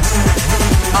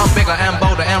 I'm bigger and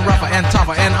bolder and rougher and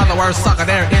tougher. In other words, sucker,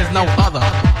 there is no other.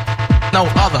 No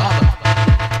other.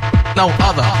 No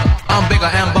other. I'm bigger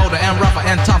and bolder and rougher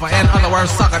and tougher. In other words,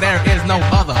 sucker, there is no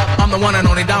other. I'm the one and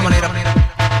only dominator.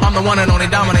 I'm the one and only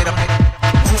dominator.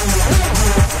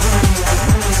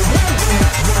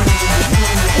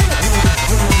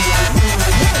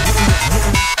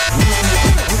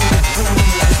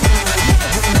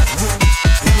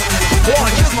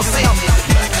 Wanna kiss myself.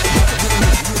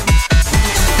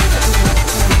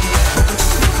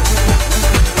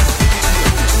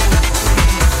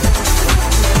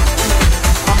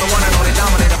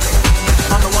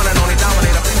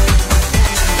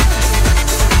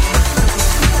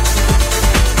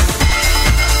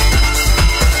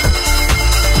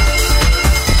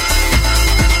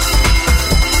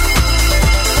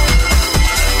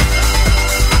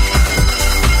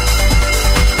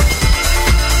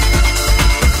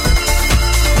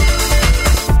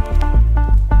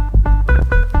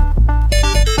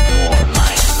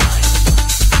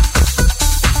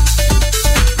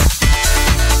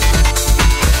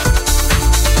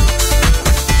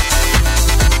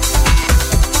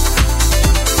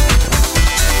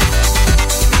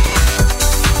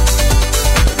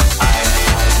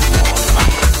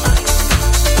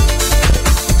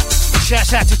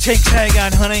 Out to Tinks, how you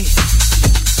going, honey?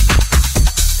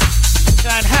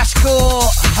 And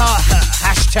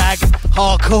hashtag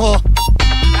hardcore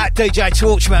at DJ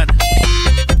Torchman.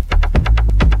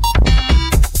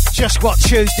 Just what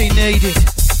Tuesday needed.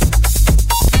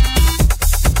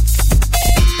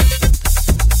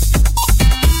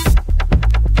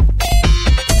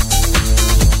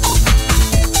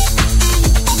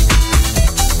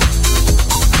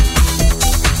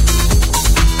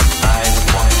 I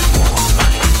want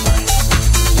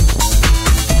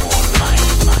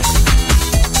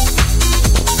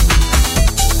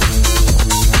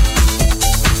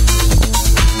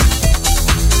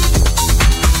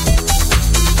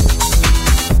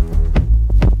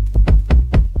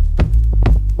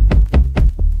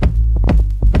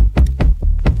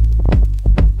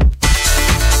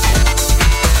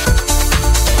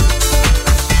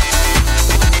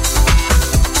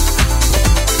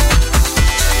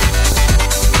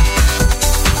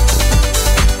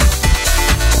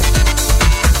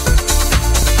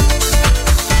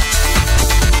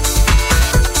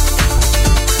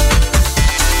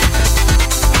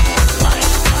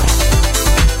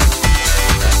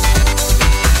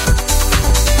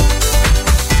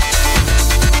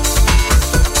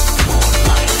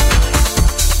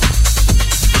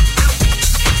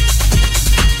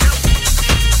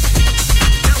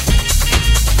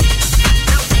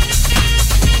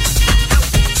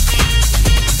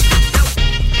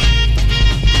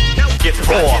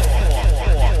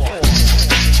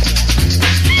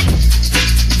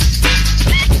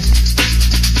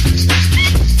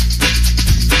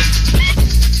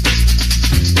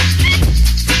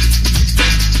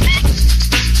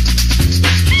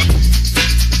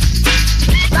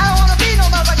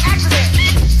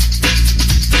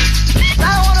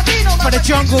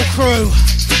Jungle Crew.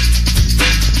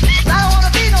 I don't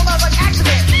wanna be no motherfucking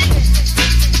accident.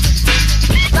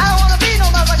 I don't wanna be no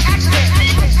motherfucking accident.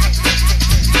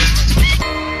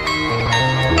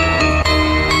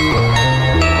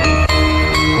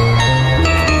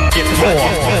 Get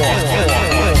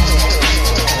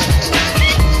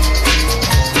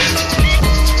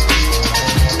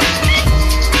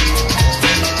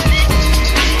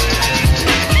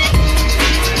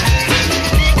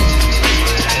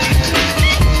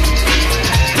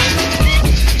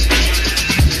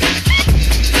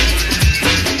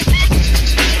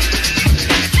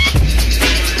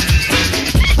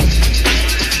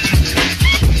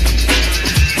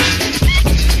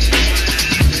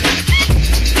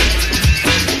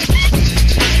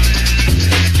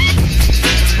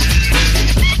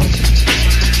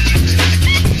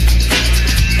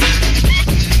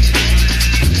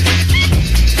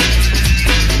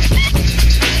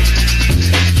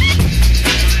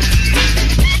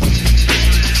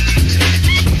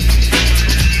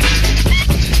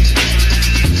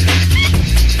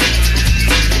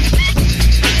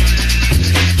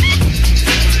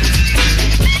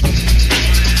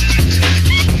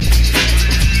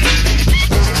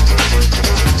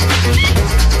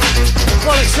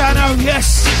Bolexano, yes.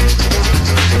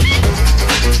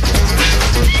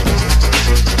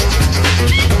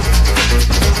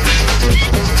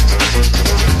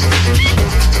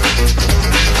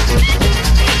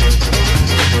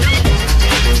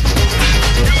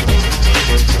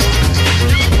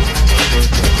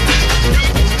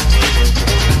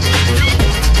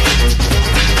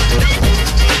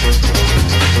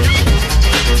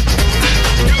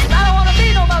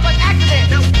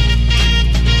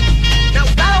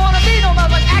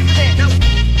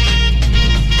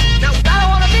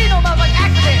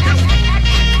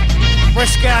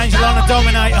 Angela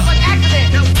Dominator.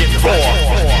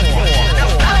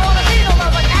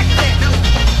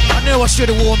 I knew I should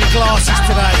have worn my glasses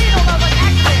today.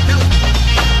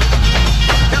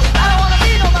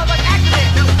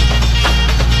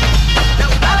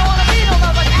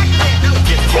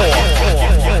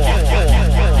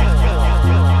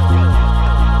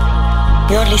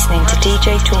 You're listening to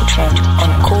DJ Torchman on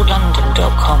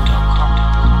KoolLondon.com.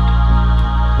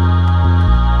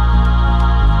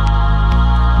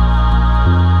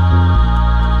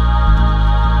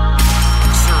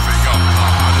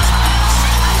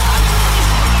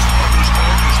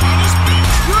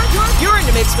 You're in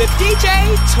the mix with DJ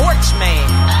Torchman.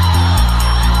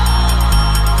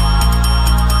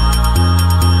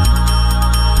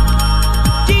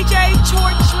 DJ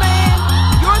Torchman,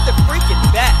 you're the freaking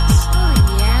best. Oh,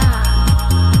 yeah.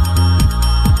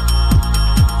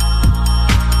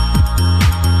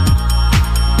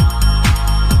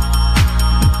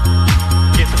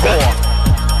 Get the ball.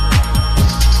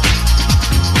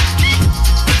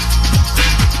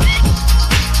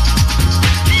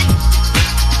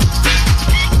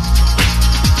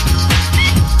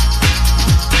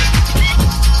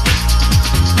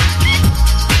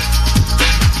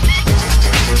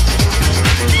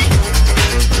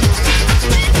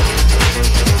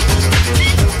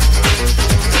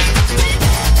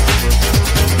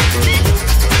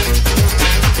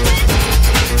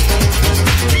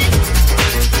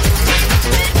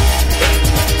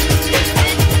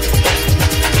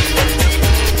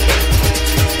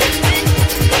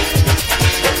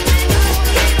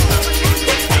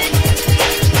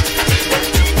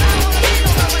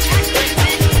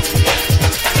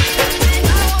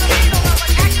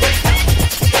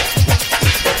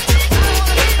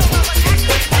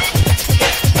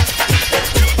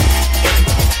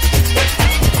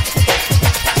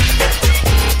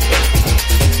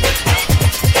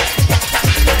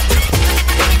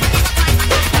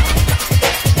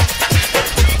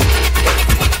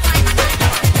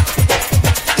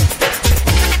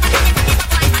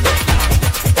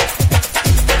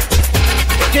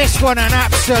 This one an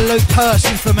absolute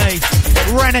person for me.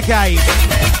 Renegade.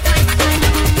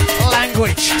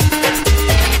 Language.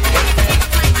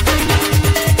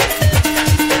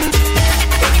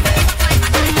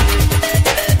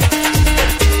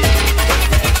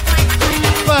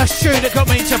 First tune that got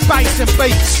me into bass and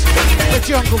beats, the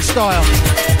jungle style.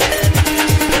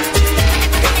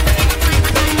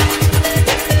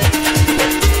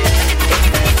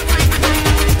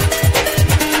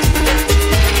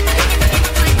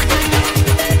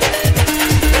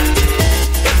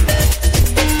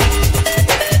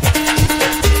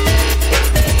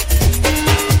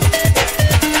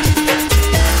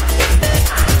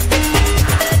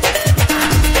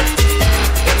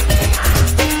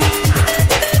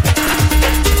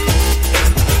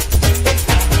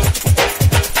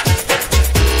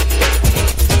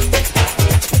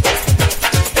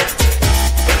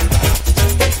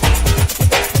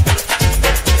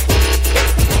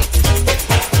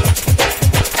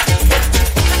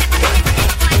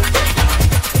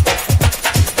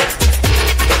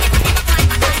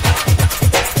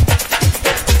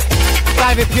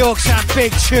 David Bjork's that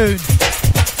big tune.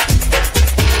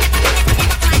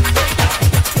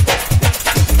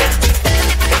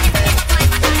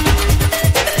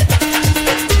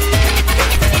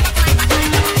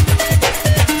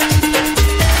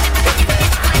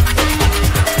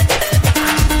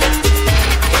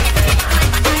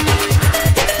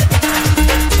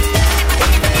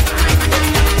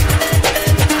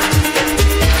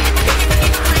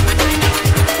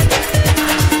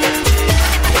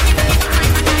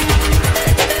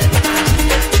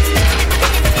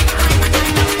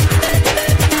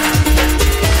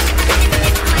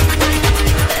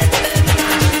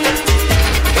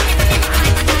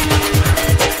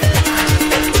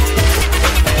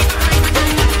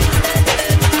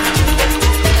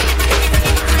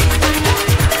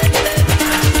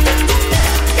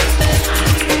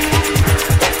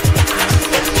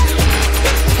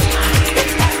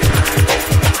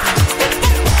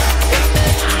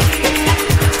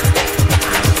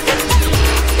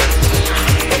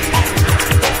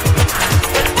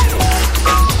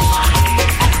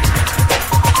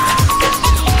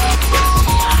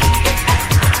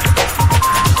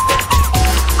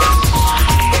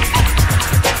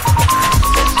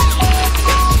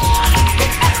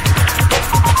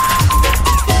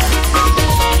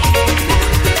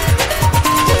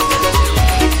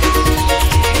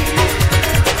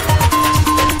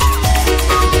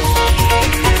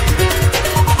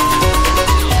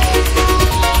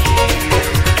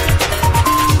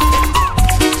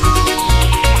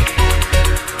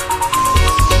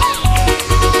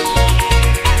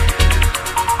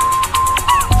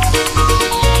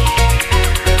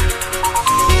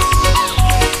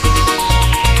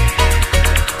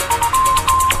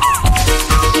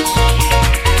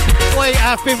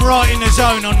 Right in the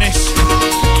zone on this.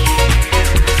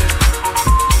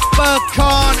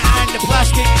 Bergkorn and the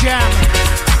Plastic Jam.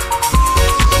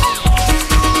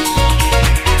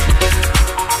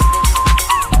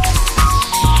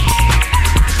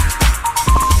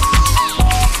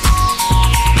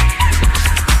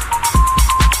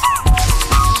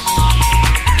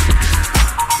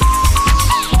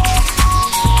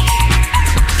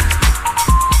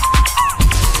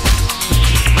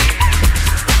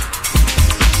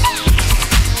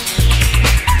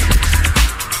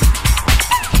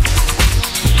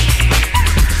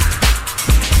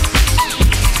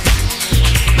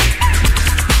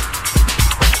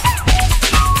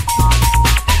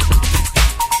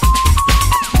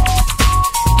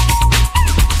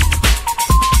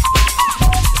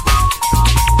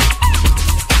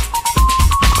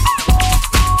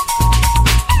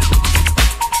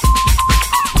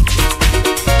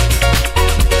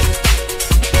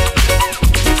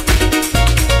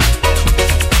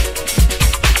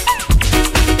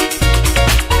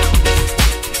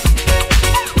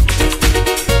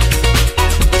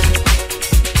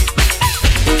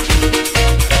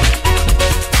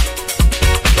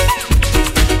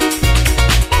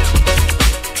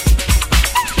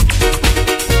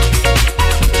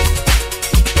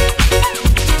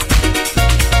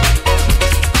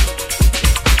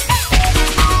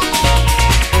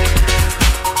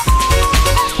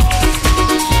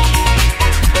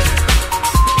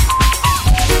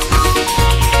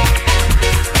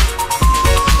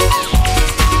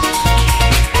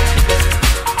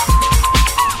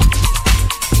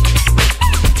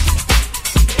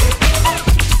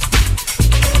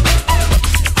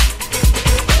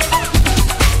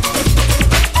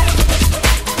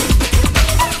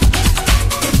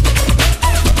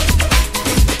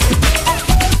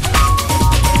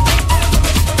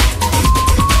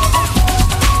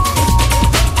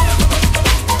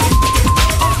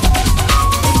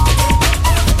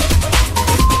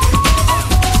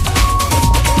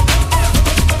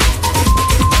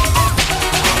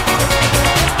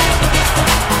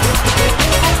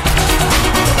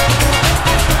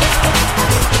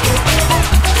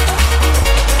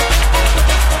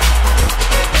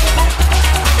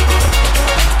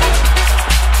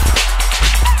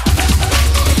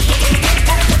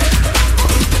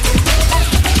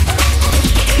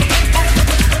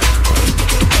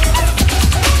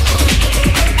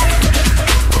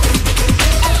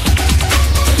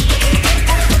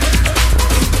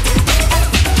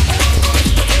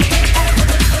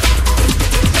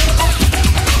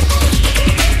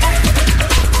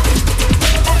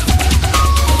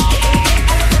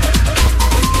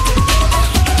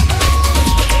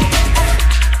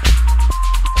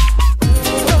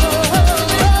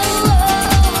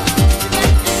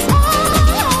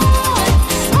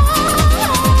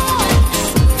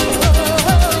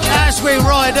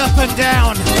 and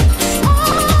down.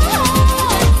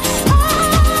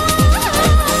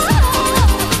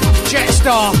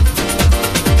 star.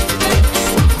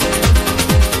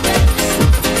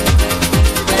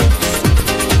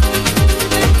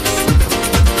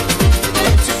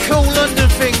 It's a cool London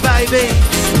thing,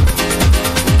 baby.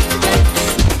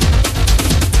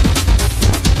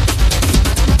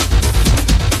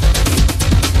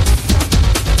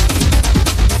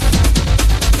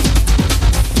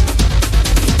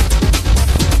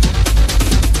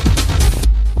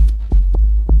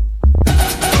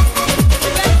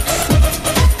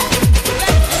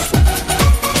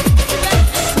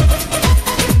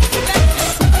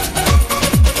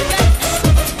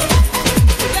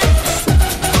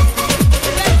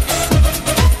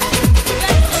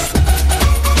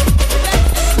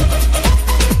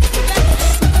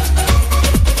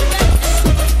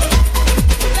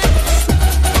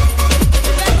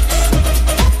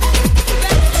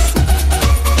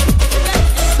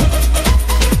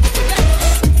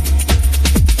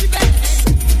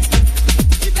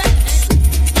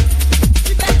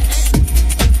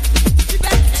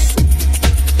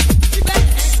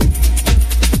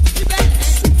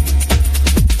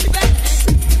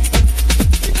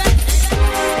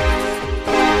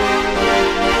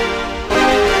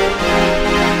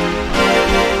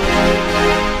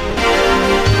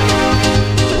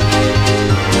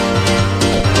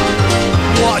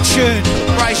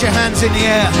 Raise your hands in the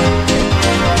air.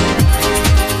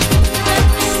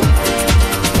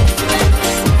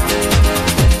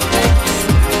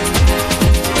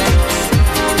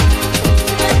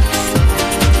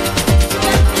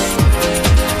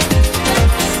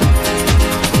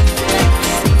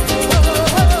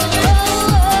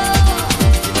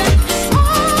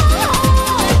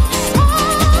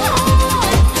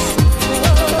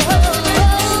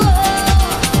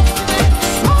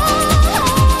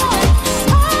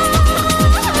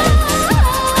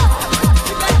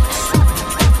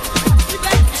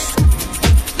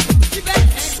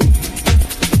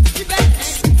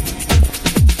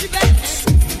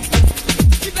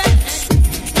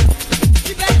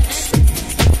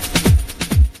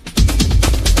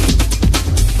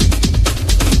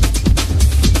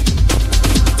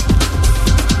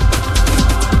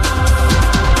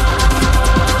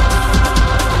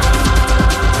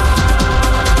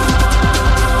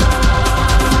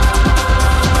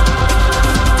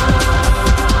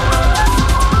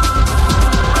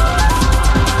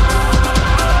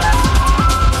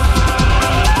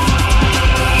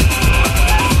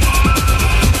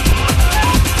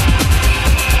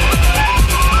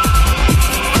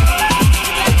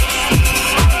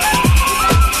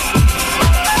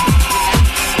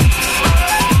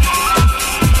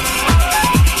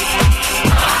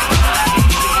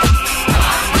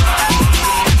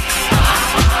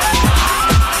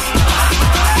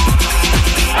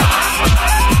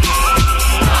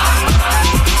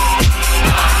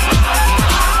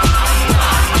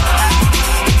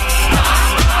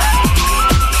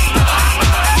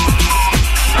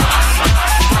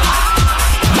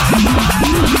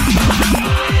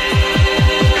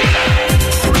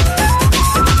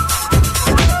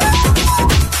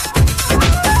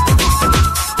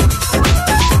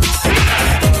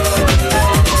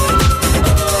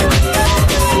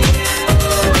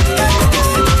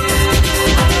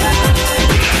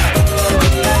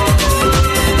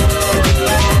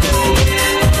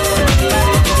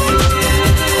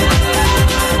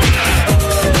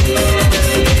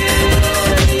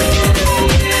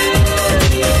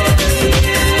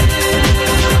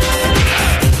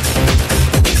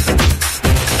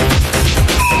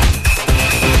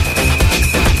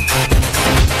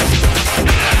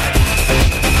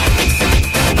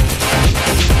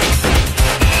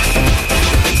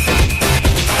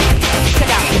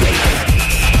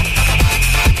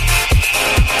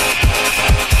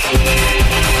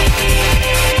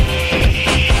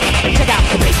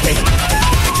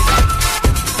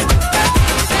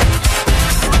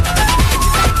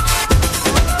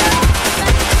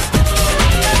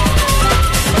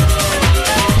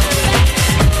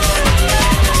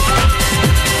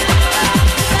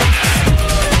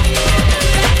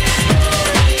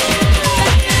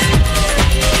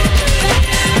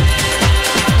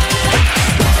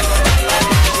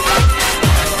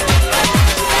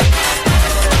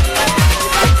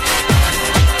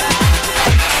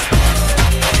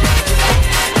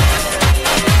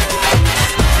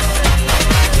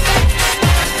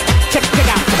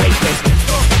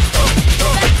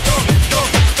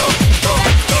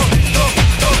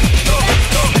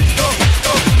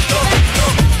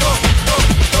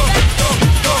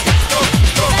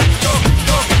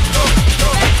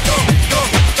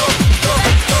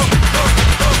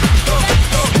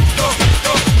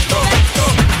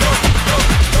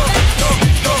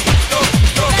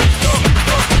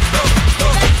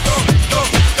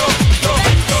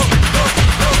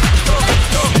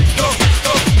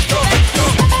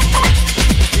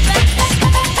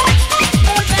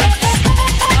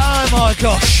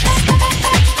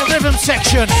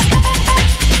 motion.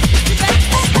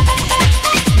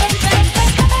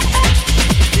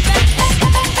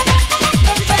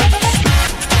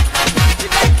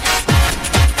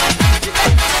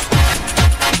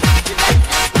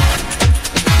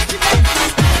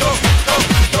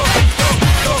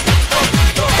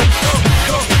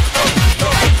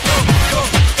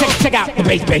 Check out the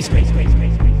bass.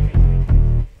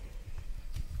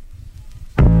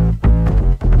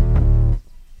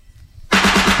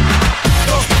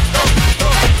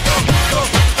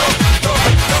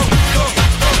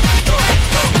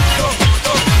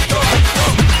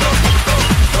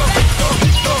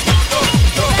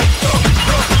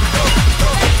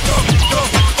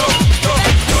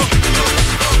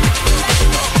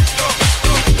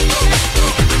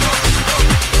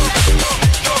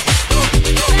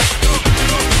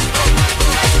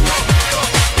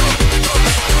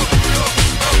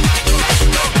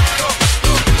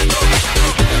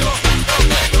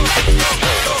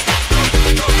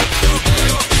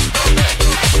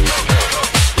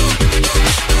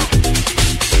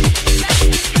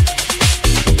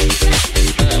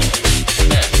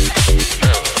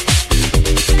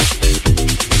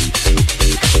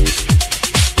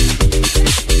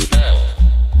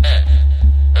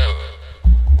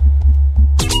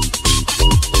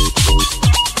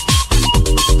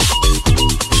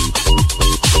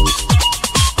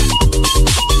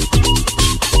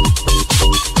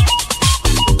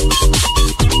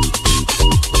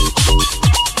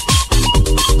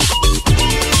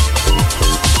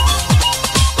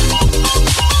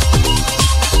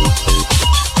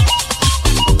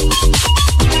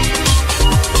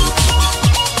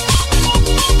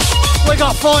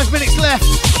 Got 5 minutes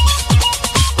left.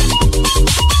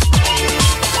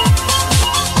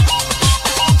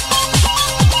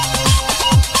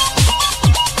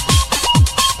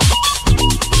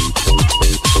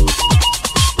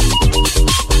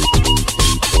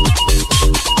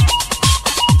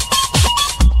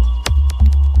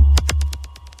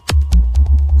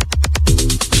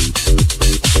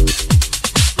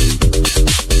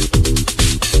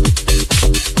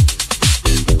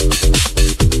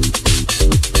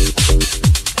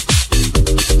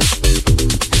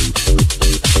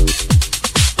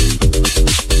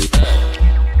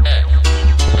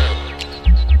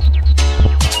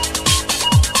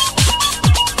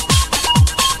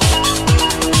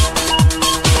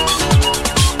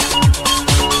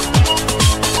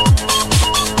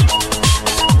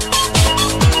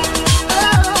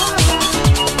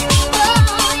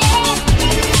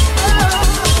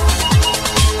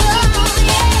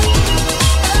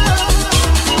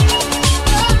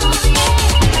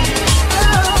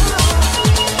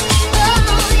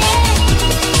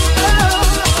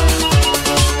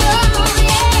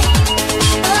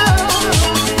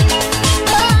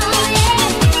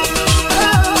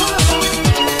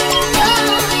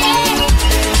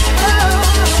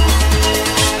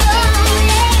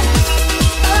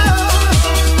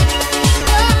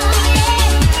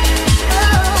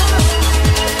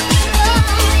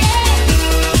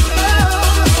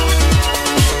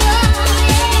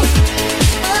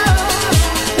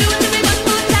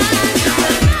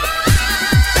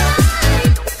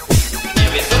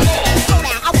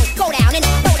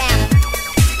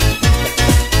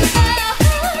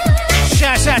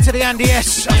 Andy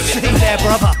S. I see you there,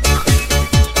 brother.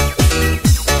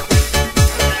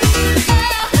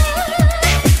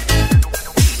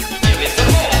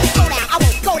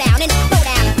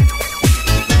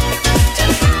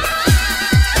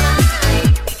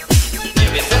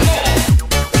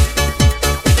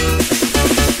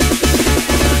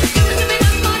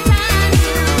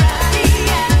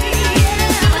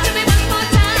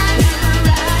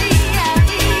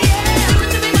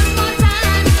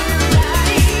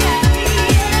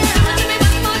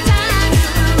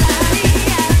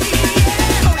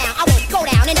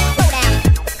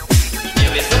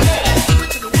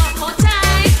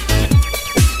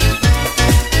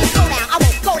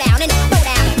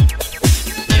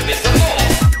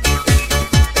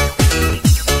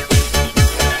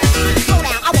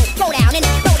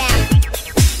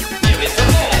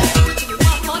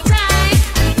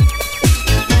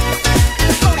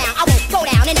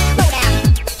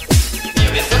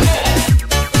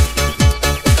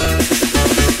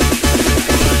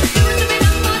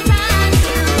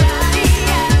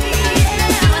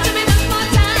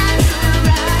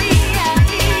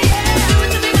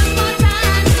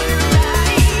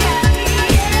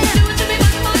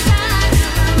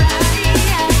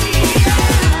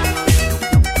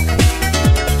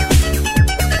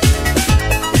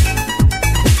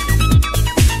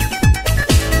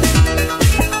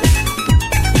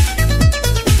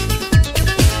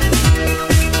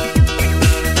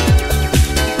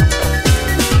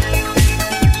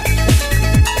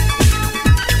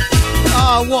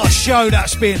 show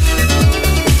that's been.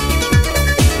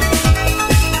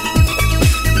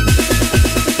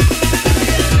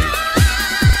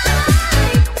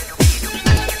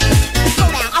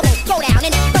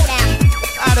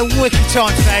 Had a wicked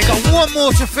time today. Got one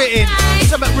more to fit in.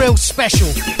 Something real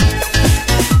special.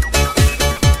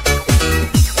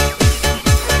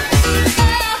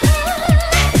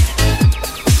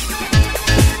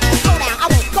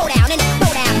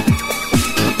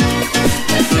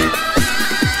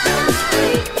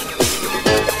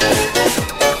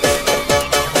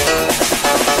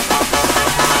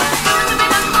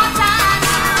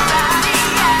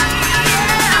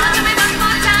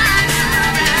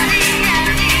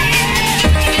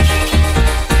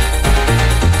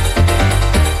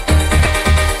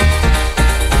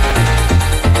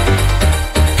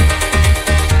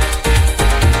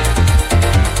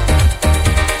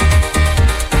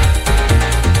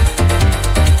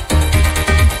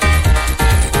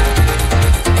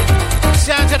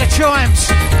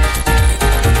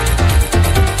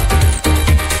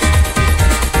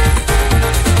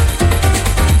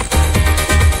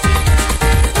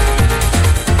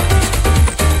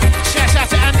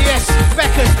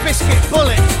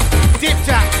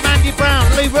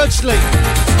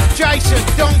 Jason,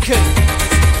 Donkey,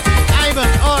 Eamon,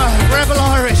 Rebel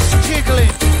Iris, Jiggling,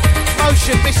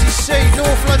 Motion, Mrs. C,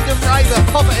 North London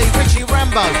Raver, Poverty, Richie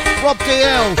Rambo, Rob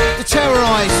DL, The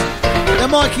Terrorise, The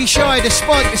Mikey Shy, The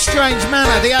Spike, The Strange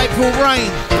Manor, The April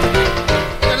Rain,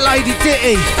 The Lady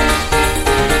Ditty.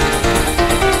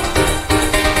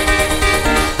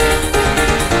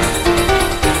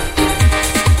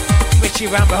 Richie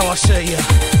Rambo, I see ya.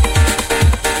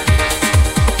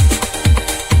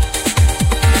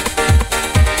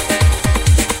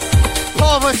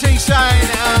 Poverty saying,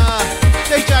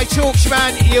 DJ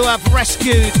Torchman, you have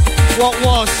rescued what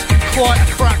was quite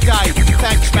a crap day.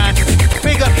 Thanks, man.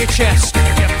 Big up your chest,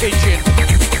 you pigeon.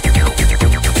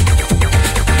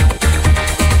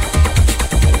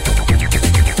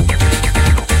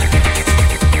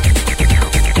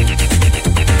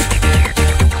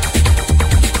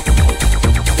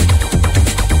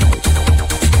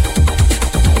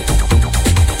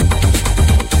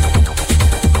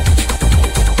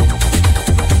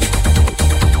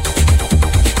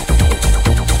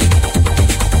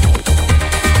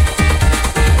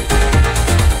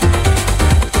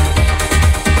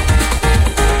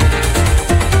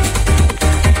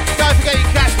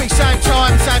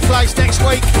 Next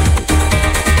week,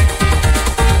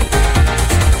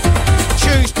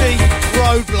 Tuesday,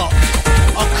 Roadblock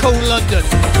on Kool London.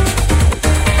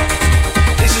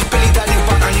 This is Billy Daniel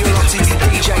Butter and you're locked into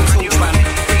DJ Torchman.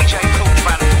 DJ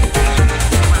Torchman.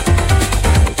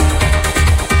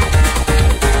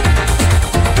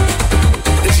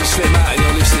 This is Slim Out and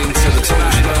you're listening to the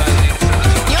Torchman.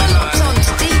 You're locked on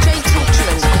to DJ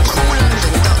Torchman on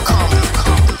CoolLondon.com.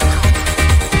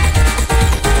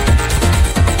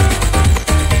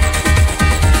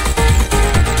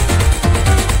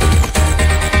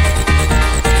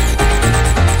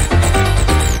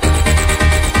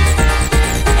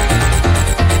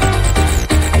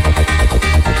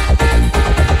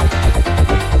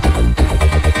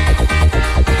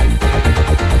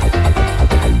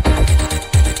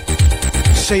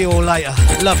 See you all later.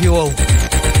 Love you all.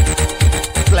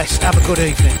 Blessed. Have a good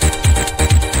evening.